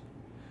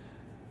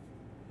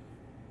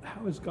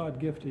 how has God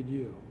gifted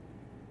you?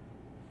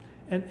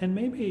 And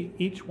maybe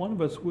each one of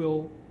us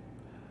will,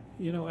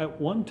 at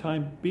one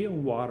time be a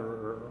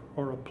waterer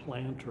or a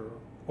planter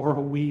or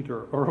a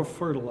weeder or a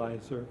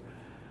fertilizer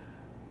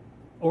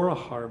or a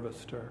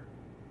harvester.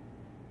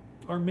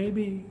 Or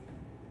maybe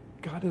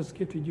God has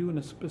gifted you in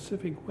a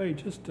specific way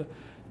just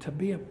to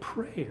be a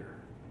prayer,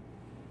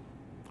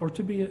 or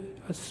to be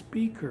a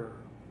speaker,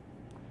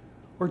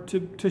 or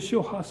to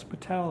show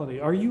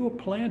hospitality. Are you a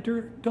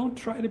planter? Don't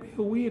try to be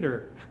a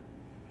weeder.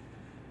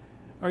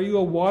 Are you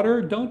a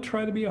waterer? Don't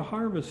try to be a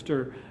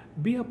harvester.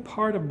 Be a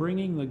part of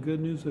bringing the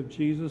good news of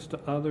Jesus to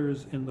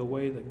others in the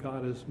way that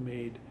God has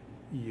made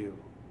you.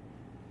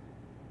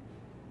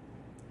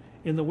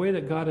 In the way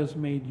that God has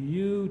made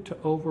you to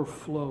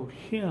overflow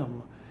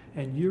Him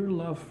and your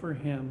love for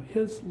Him,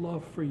 His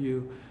love for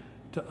you,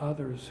 to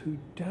others who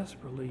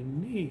desperately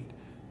need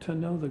to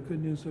know the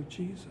good news of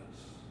Jesus.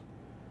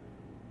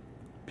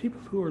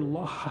 People who are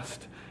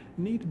lost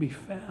need to be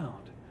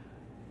found.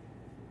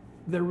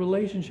 Their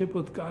relationship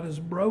with God is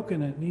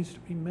broken and it needs to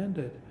be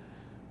mended.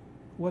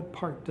 What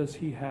part does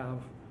He have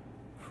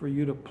for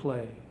you to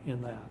play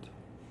in that?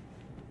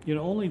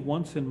 Only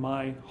once in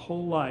my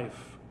whole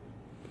life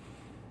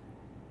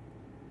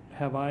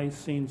have I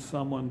seen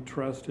someone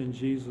trust in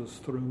Jesus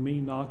through me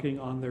knocking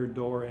on their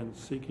door and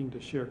seeking to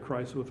share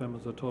Christ with them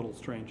as a total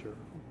stranger.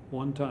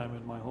 One time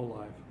in my whole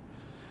life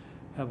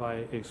have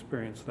I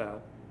experienced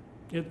that.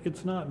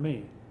 It's not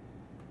me.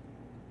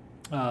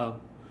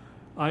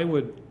 I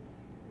would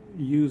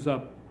use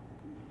up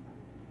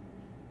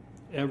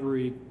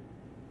every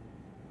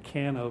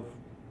can of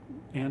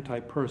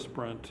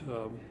antiperspirant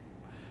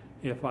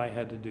if I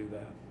had to do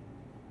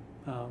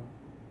that.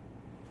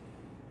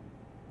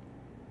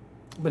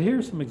 But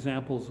here's some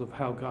examples of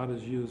how God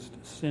has used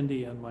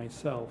Cindy and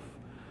myself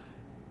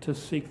to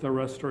seek the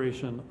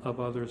restoration of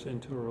others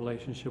into a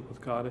relationship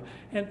with God.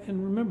 And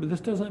remember,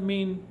 this doesn't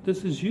mean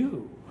this is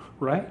you,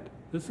 right?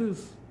 This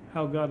is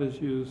how God has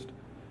used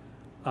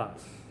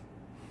us.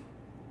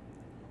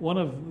 One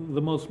of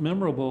the most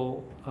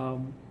memorable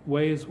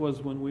ways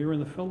was when we were in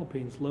the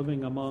Philippines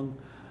living among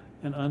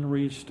an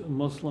unreached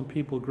Muslim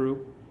people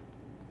group.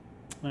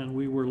 and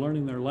we were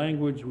learning their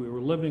language. We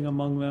were living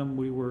among them.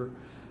 We were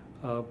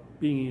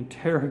being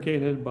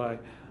interrogated by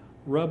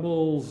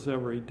rebels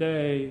every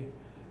day.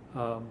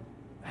 How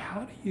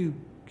do you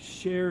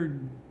share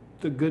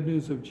the good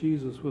news of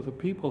Jesus with the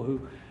people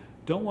who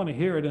don't want to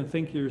hear it and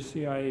think you're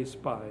CIA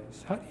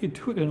spies? How do you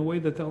do it in a way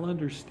that they'll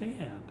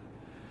understand?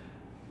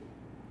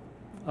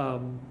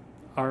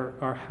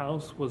 Our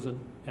house was an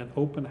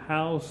open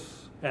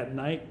house. At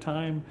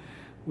nighttime,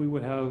 we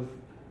would have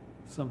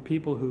some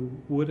people who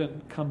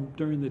wouldn't come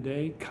during the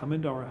day come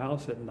into our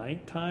house at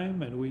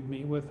nighttime, and we'd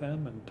meet with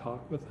them and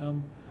talk with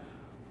them.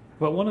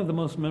 But one of the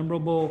most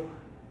memorable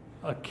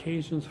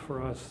occasions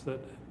for us that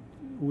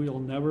we'll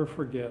never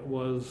forget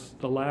was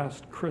the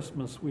last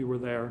Christmas we were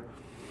there.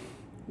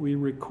 We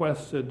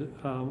requested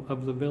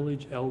of the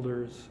village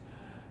elders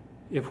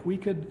if we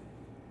could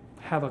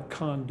have a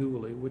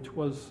kanduli, which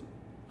was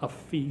a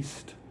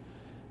feast,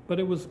 but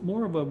it was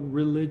more of a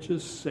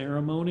religious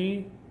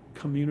ceremony,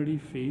 community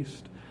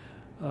feast,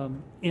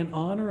 in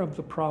honor of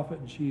the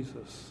prophet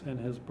Jesus and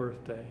his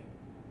birthday.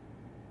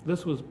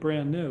 This was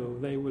brand new.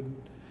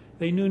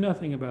 They knew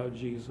nothing about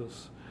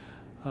Jesus.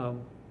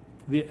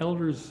 The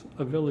elders,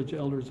 village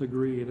elders,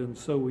 agreed, and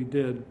so we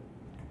did.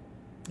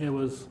 It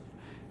was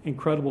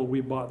incredible.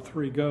 We bought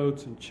 3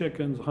 goats and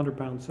chickens, a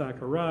 100-pound sack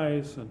of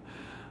rice, and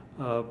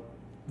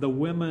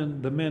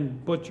the men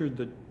butchered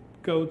the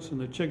goats and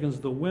the chickens.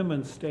 The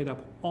women stayed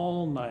up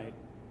all night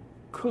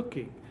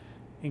cooking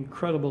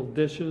incredible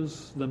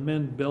dishes. The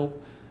men built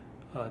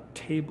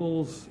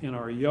tables in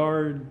our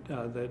yard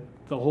that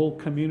the whole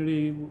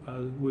community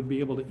would be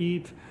able to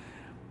eat.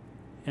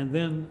 And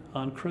then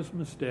on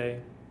Christmas Day,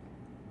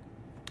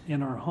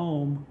 in our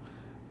home,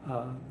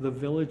 the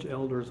village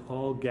elders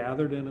all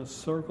gathered in a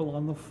circle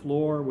on the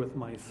floor with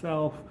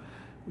myself.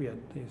 We had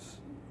these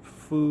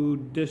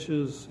food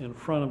dishes in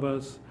front of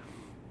us.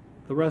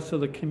 The rest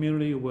of the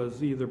community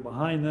was either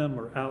behind them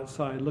or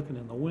outside looking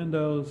in the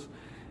windows.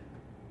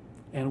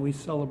 And we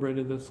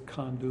celebrated this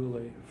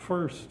kanduli.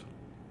 First,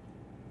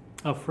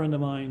 a friend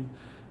of mine,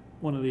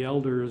 one of the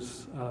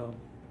elders,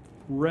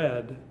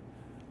 read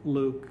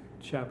Luke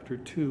chapter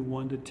 2,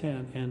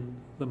 1-10 in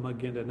the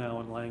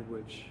Maguindanaoan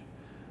language.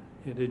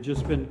 It had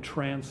just been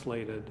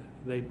translated.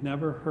 They'd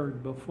never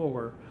heard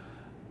before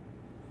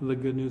the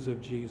good news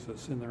of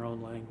Jesus in their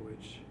own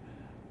language.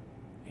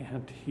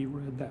 And he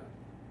read that.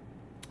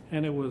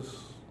 And it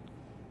was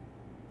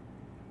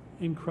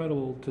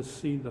incredible to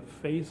see the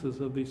faces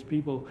of these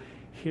people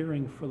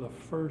hearing for the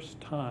first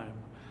time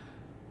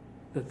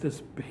that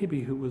this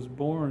baby who was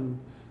born,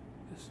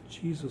 this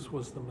Jesus,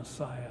 was the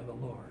Messiah, the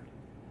Lord.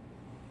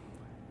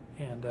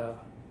 And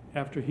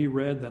after he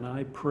read, then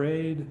I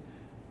prayed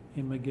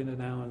in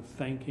Maguindanaoan,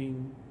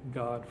 thanking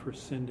God for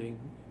sending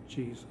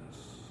Jesus.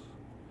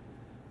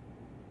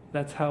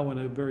 That's how, in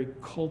a very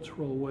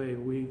cultural way,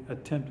 we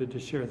attempted to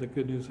share the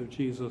good news of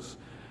Jesus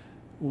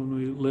when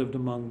we lived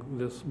among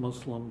this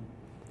Muslim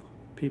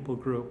people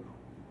group.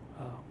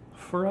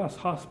 For us,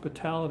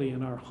 hospitality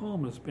in our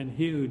home has been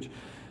huge.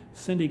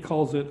 Cindy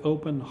calls it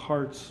open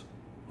hearts,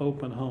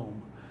 open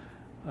home.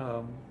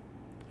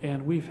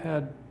 And we've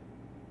had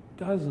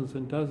dozens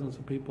and dozens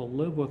of people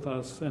live with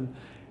us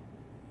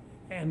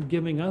and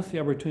giving us the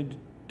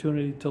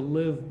opportunity to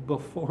live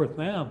before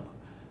them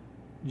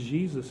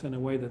Jesus in a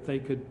way that they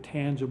could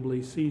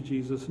tangibly see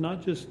Jesus,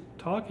 not just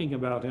talking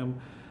about him,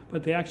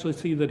 but they actually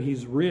see that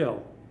he's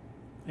real,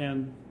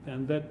 and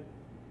that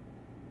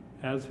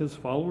as his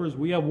followers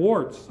we have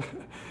warts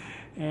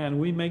and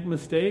we make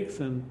mistakes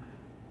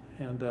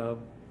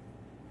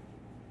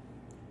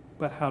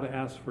but how to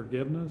ask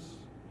forgiveness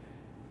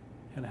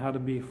and how to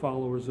be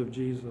followers of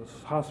Jesus.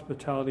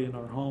 Hospitality in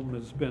our home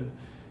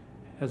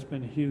has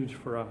been huge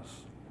for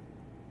us.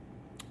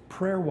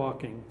 Prayer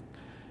walking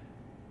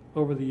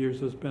over the years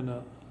has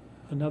been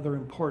another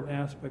important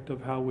aspect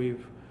of how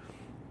we've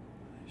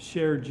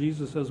shared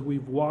Jesus as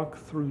we've walked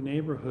through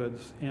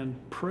neighborhoods and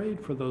prayed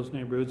for those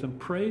neighborhoods and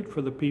prayed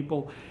for the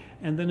people.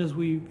 And then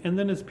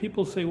as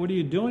people say, "What are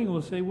you doing?"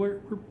 we'll say, "We're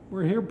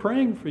here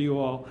praying for you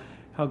all."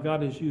 How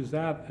God has used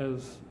that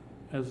as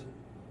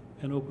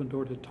an open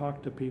door to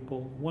talk to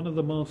people. One of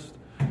the most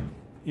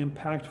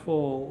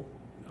impactful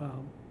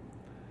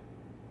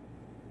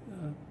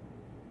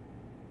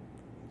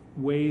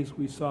ways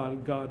we saw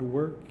God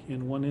work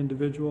in one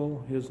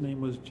individual, his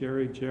name was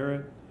Jerry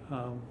Jarrett.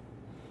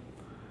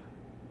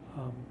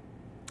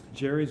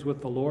 Jerry's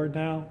with the Lord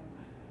now.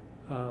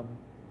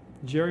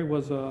 Jerry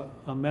was a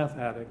meth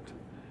addict,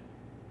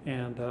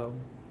 and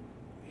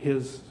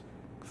his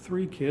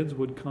 3 kids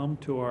would come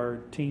to our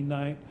teen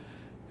night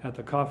at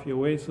the Coffee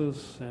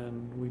Oasis,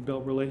 and we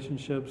built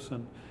relationships,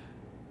 and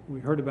we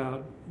heard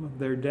about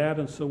their dad,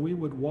 and so we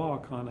would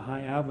walk on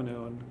High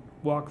Avenue and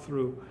walk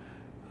through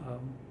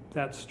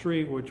that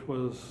street, which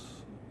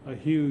was a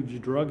huge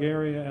drug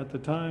area at the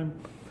time,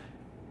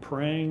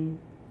 praying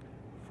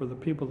for the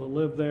people that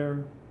lived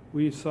there.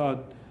 We saw,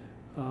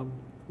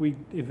 we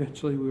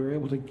were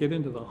able to get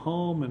into the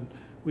home, and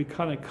we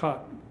kind of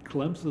caught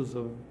glimpses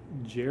of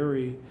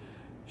Jerry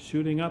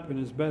shooting up in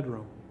his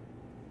bedroom.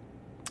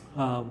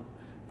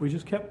 We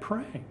just kept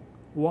praying.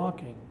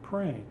 walking,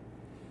 praying.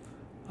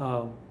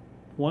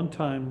 One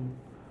time,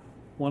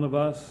 one of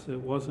us, it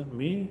wasn't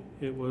me,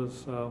 it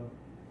was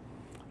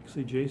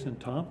actually Jason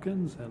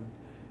Tompkins and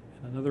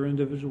another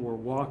individual were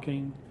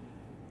walking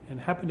and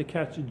happened to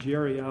catch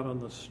Jerry out on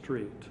the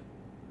street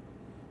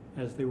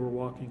as they were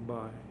walking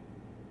by.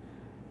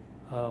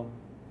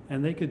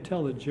 And they could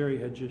tell that Jerry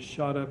had just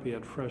shot up. He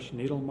had fresh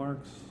needle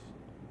marks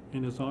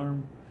in his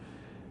arm,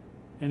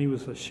 and he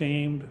was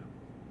ashamed.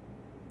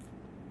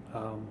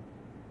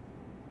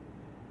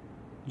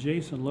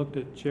 Jason looked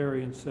at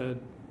Jerry and said,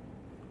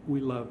 "We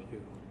love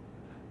you."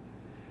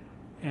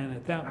 And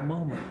at that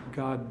moment,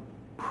 God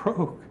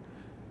broke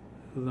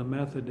the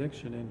meth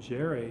addiction in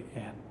Jerry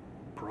and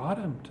brought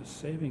him to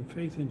saving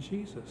faith in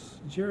Jesus.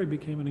 Jerry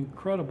became an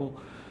incredible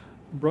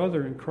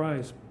brother in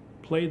Christ,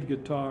 played the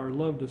guitar,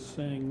 loved to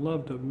sing,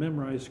 loved to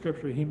memorize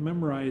Scripture. He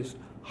memorized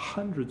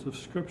hundreds of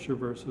Scripture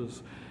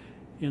verses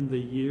in the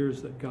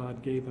years that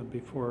God gave him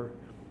before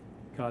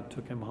God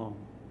took him home.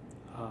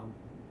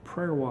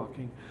 Prayer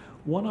walking.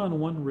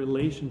 One-on-one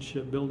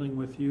relationship building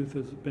with youth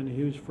has been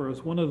huge for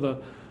us. One of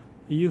the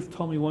youth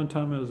told me one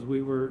time as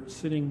we were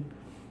sitting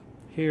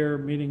here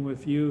meeting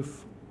with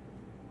youth,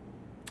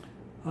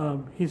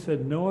 he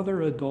said, "No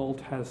other adult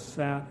has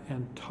sat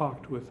and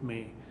talked with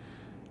me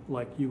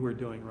like you were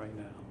doing right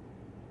now."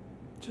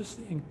 Just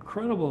the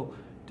incredible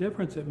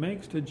difference it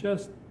makes to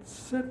just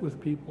sit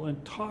with people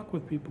and talk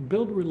with people,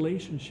 build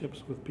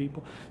relationships with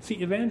people. See,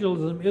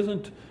 evangelism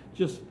isn't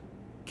just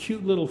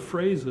cute little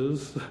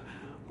phrases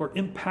or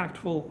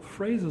impactful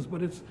phrases,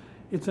 but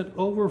it's an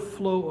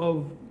overflow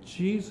of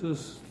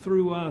Jesus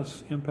through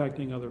us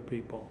impacting other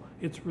people.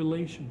 It's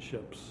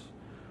relationships,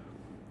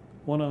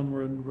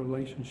 one-on-one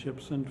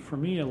relationships. And for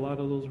me, a lot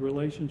of those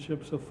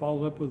relationships have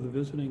followed up with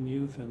visiting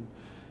youth in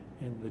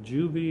the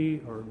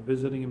juvie or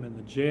visiting them in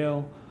the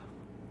jail,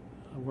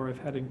 where I've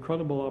had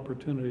incredible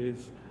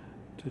opportunities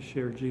to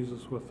share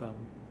Jesus with them.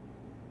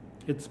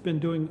 It's been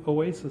doing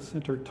Oasis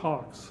Center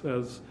talks.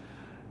 As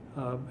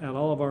at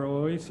all of our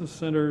Oasis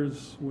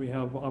centers, we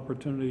have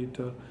opportunity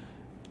to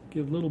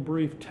give little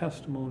brief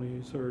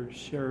testimonies or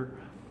share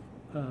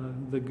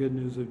the good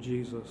news of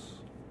Jesus.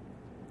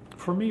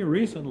 For me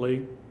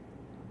recently,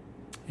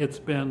 it's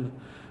been,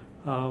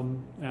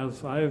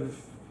 as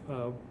I've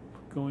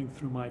going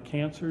through my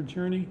cancer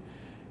journey,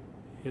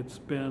 it's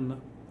been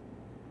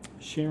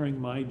sharing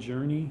my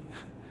journey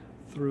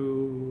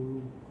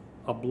through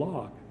a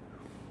blog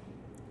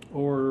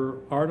or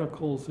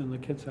articles in the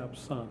Kitsap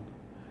Sun.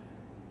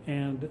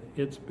 And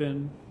it's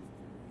been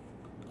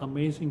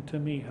amazing to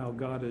me how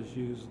God has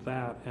used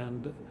that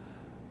and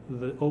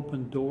the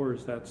open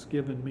doors that's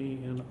given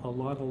me in a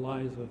lot of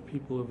lives of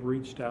people who have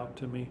reached out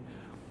to me,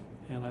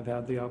 and I've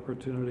had the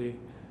opportunity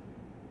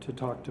to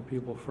talk to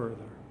people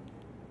further.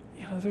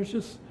 You know, there's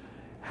just,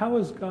 how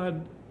has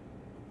God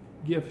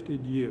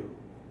gifted you?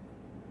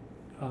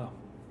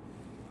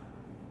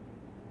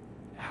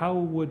 How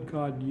would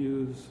God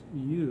use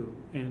you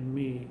and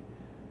me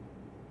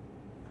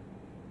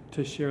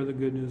to share the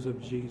good news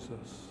of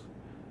Jesus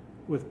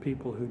with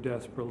people who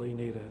desperately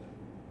need it?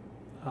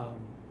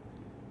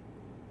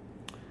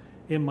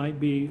 It might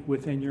be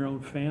within your own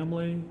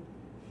family,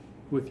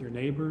 with your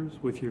neighbors,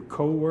 with your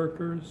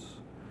co-workers.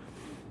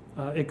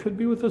 It could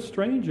be with a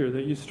stranger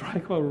that you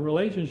strike a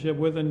relationship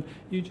with, and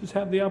you just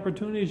have the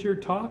opportunity as you're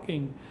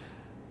talking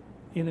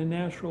in a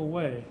natural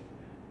way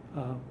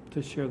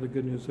to share the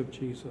good news of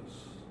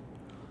Jesus.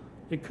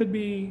 It could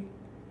be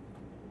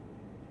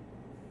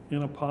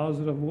in a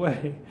positive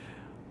way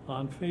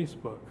on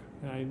Facebook.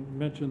 I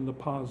mentioned the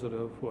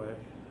positive way.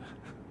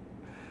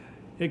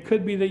 It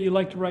could be that you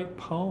like to write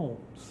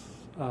poems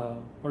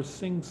or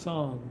sing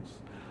songs.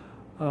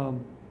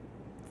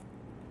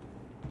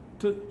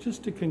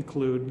 Just to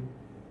conclude,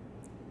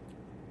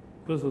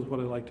 this is what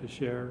I'd like to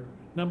share.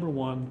 Number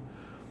one,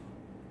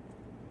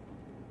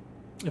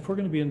 if we're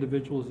going to be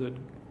individuals that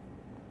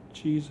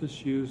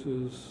Jesus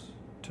uses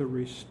to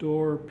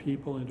restore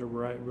people into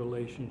right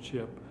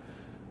relationship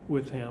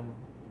with Him,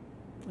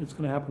 it's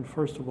going to happen,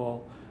 first of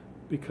all,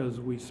 because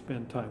we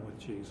spend time with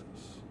Jesus.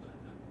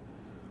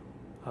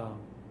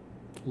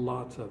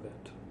 Lots of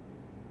it.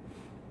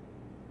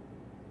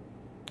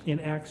 In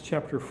Acts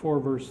chapter 4,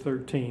 verse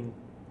 13,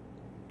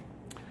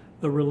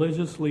 the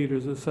religious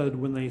leaders, it said,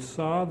 when they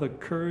saw the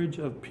courage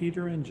of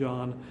Peter and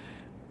John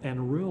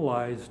and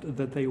realized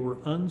that they were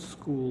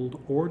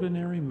unschooled,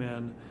 ordinary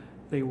men,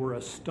 they were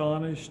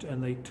astonished,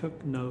 and they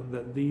took note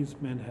that these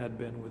men had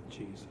been with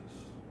Jesus.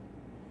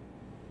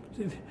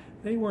 See,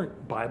 they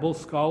weren't Bible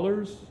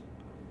scholars,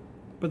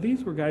 but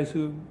these were guys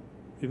who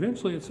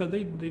eventually, it said,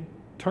 they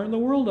turned the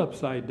world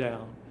upside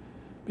down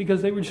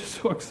because they were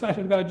just so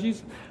excited about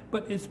Jesus.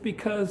 But it's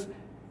because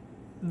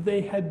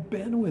they had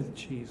been with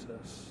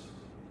Jesus.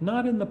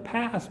 Not in the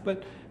past,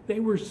 but they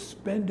were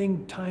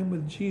spending time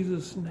with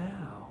Jesus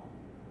now.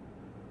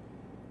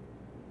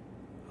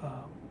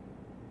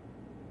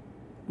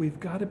 We've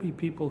got to be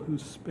people who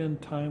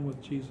spend time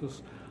with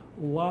Jesus,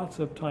 lots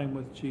of time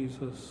with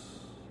Jesus.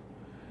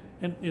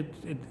 And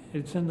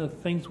it's in the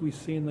things we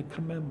see in the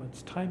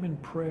commandments: time in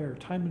prayer,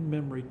 time in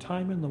memory,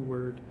 time in the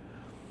Word,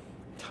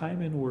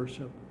 time in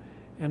worship.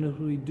 And as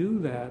we do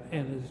that,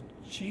 and as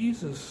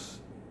Jesus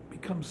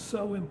becomes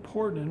so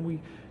important and we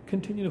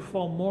continue to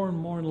fall more and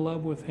more in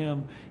love with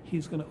Him,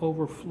 He's going to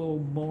overflow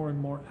more and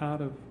more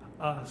out of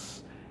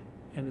us.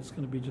 And it's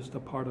going to be just a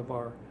part of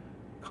our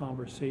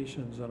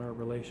conversations and our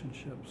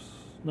relationships.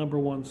 Number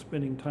one,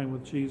 spending time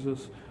with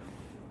Jesus.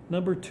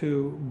 Number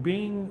two,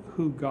 being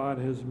who God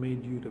has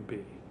made you to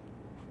be.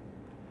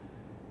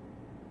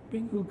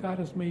 Being who God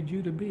has made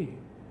you to be.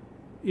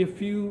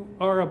 If you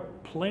are a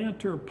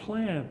planter,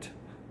 plant.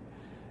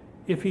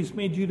 If He's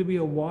made you to be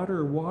a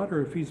waterer,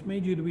 water. If He's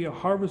made you to be a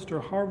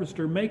harvester,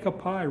 harvester. Make a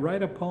pie,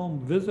 write a poem,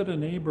 visit a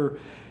neighbor.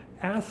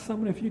 Ask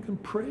someone if you can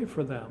pray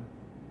for them.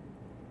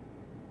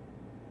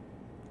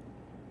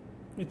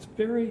 It's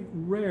very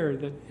rare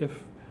that if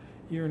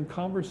you're in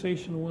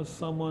conversation with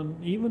someone,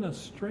 even a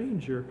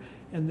stranger,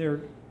 and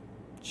they're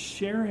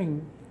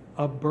sharing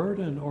a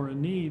burden or a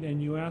need,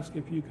 and you ask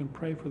if you can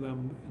pray for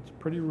them, it's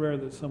pretty rare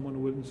that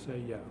someone wouldn't say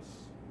yes.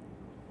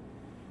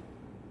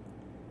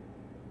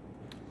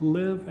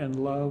 Live and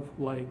love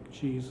like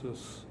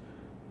Jesus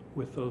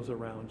with those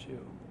around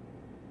you.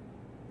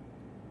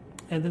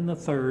 And then the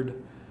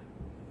third,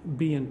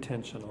 be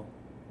intentional.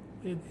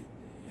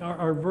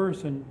 Our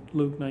verse in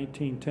Luke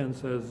 19:10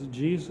 says,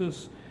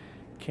 Jesus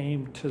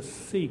came to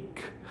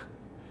seek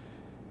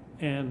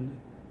and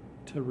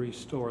to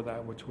restore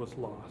that which was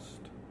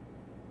lost.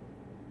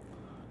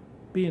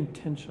 Be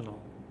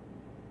intentional.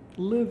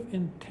 Live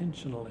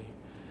intentionally.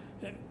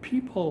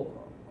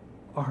 People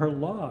are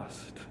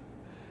lost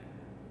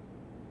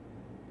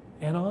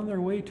and on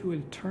their way to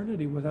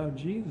eternity without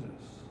Jesus.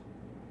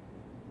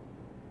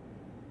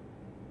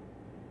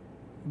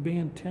 Be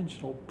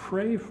intentional.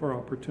 Pray for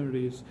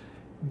opportunities.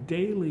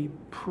 Daily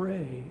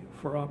pray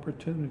for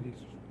opportunities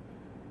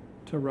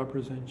to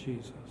represent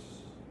Jesus,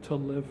 to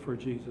live for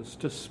Jesus,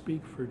 to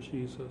speak for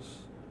Jesus,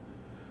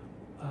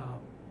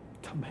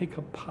 to make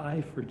a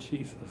pie for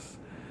Jesus,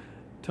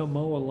 to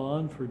mow a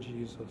lawn for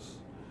Jesus.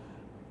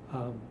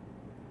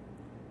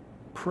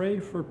 Pray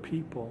for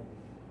people.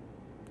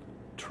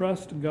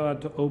 Trust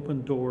God to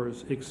open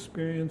doors.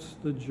 Experience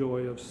the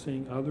joy of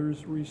seeing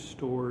others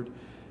restored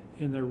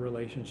in their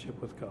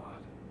relationship with God.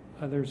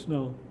 There's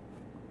no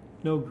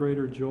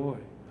greater joy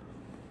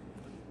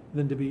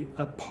than to be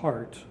a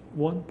part,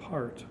 one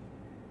part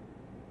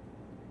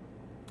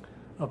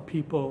of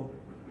people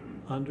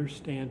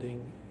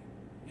understanding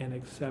and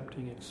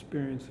accepting,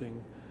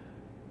 experiencing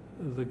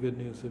the good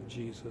news of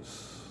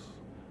Jesus,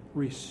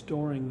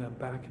 restoring them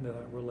back into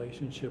that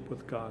relationship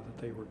with God that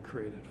they were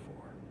created for.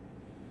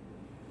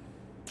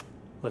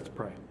 Let's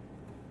pray.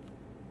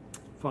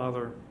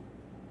 Father,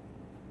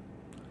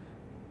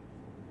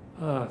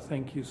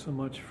 thank you so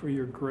much for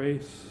your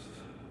grace,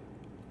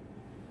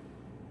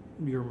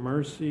 your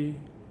mercy,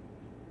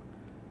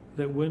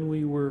 that when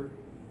we were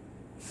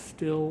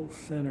still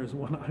sinners,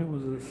 when I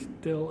was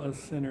still a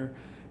sinner,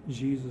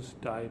 Jesus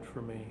died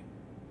for me.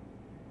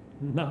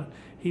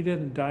 He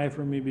didn't die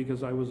for me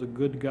because I was a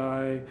good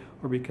guy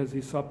or because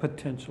He saw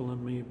potential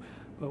in me,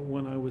 but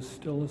when I was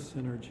still a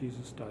sinner,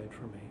 Jesus died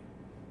for me.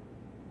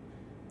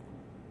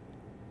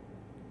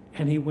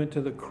 And He went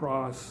to the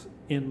cross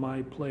in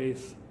my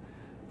place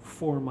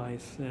for my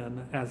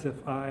sin, as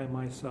if I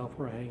myself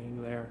were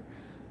hanging there,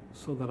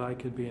 so that I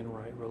could be in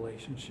right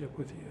relationship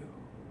with you.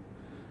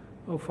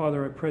 Oh,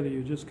 Father, I pray that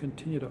you just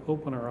continue to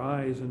open our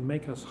eyes and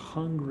make us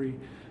hungry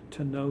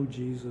to know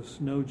Jesus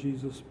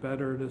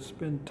better, to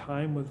spend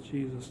time with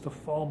Jesus, to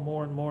fall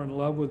more and more in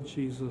love with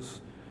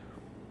Jesus,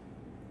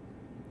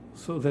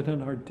 so that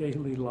in our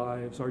daily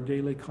lives, our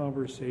daily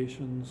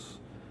conversations,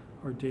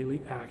 our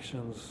daily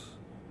actions,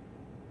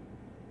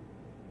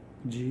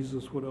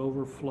 Jesus would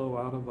overflow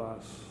out of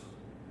us,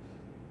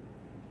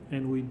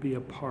 and we'd be a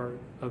part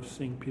of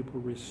seeing people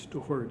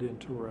restored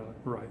into a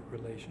right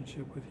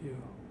relationship with you.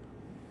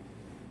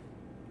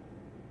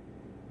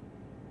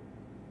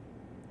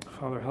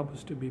 Father, help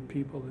us to be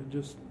people that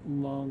just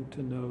long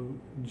to know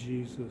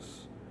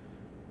Jesus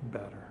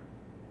better.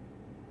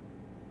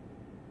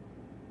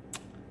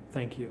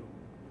 Thank you.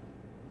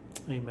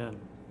 Amen.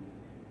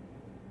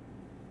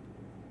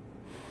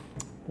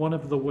 One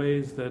of the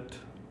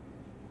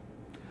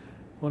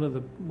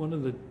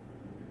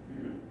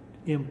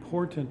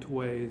important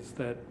ways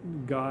that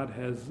God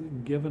has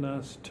given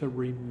us to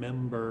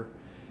remember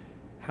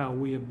how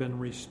we have been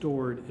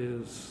restored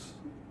is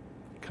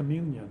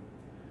communion,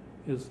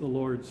 is the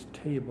Lord's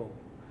table,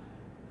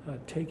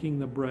 taking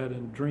the bread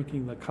and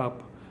drinking the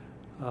cup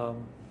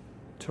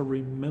to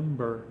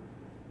remember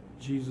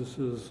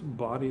Jesus'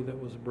 body that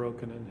was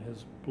broken and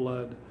His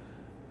blood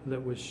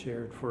that was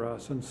shared for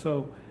us. And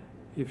so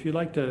if you'd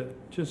like to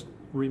just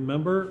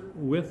remember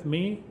with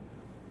me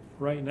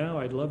right now,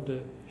 I'd love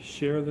to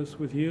share this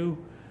with you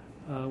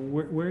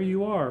where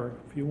you are.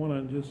 If you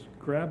want to just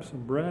grab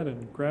some bread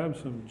and grab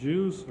some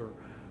juice or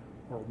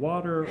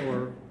water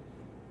or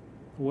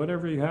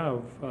whatever you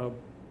have.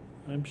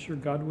 I'm sure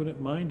God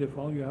wouldn't mind if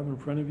all you have in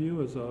front of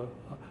you is a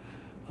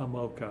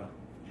mocha.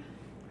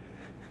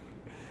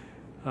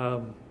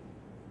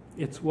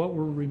 It's what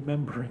we're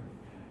remembering.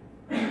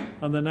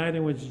 On the night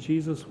in which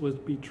Jesus was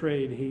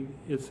betrayed,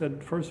 it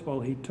said, first of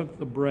all, he took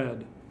the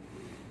bread.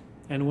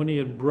 And when he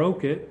had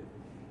broke it,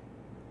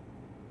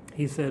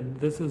 he said,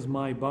 "This is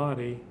my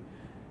body,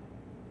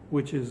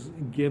 which is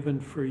given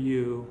for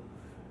you.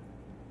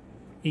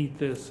 Eat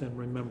this in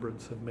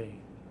remembrance of me."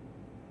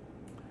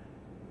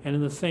 And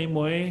in the same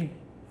way,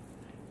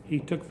 he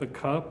took the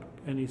cup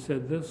and he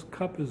said, "This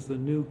cup is the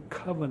new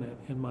covenant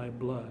in my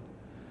blood.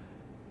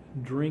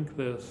 Drink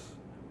this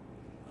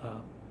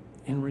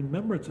in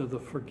remembrance of the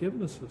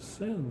forgiveness of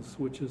sins,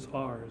 which is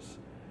ours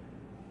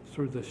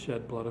through the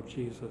shed blood of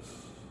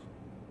Jesus."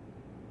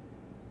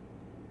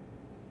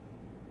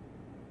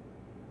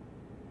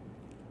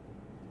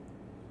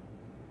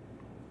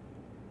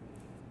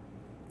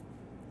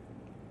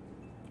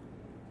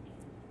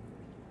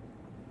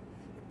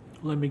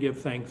 Let me give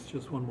thanks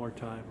just one more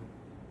time.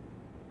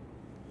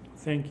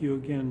 Thank you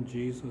again,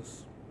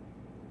 Jesus,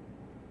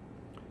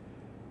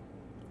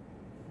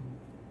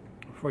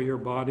 for your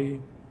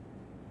body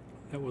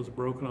that was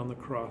broken on the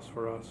cross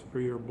for us, for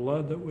your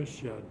blood that was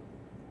shed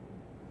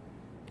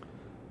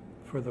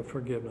for the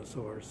forgiveness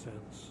of our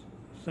sins.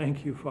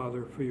 Thank you,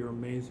 Father, for your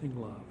amazing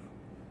love.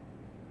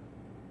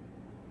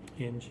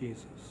 In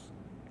Jesus,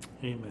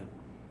 amen.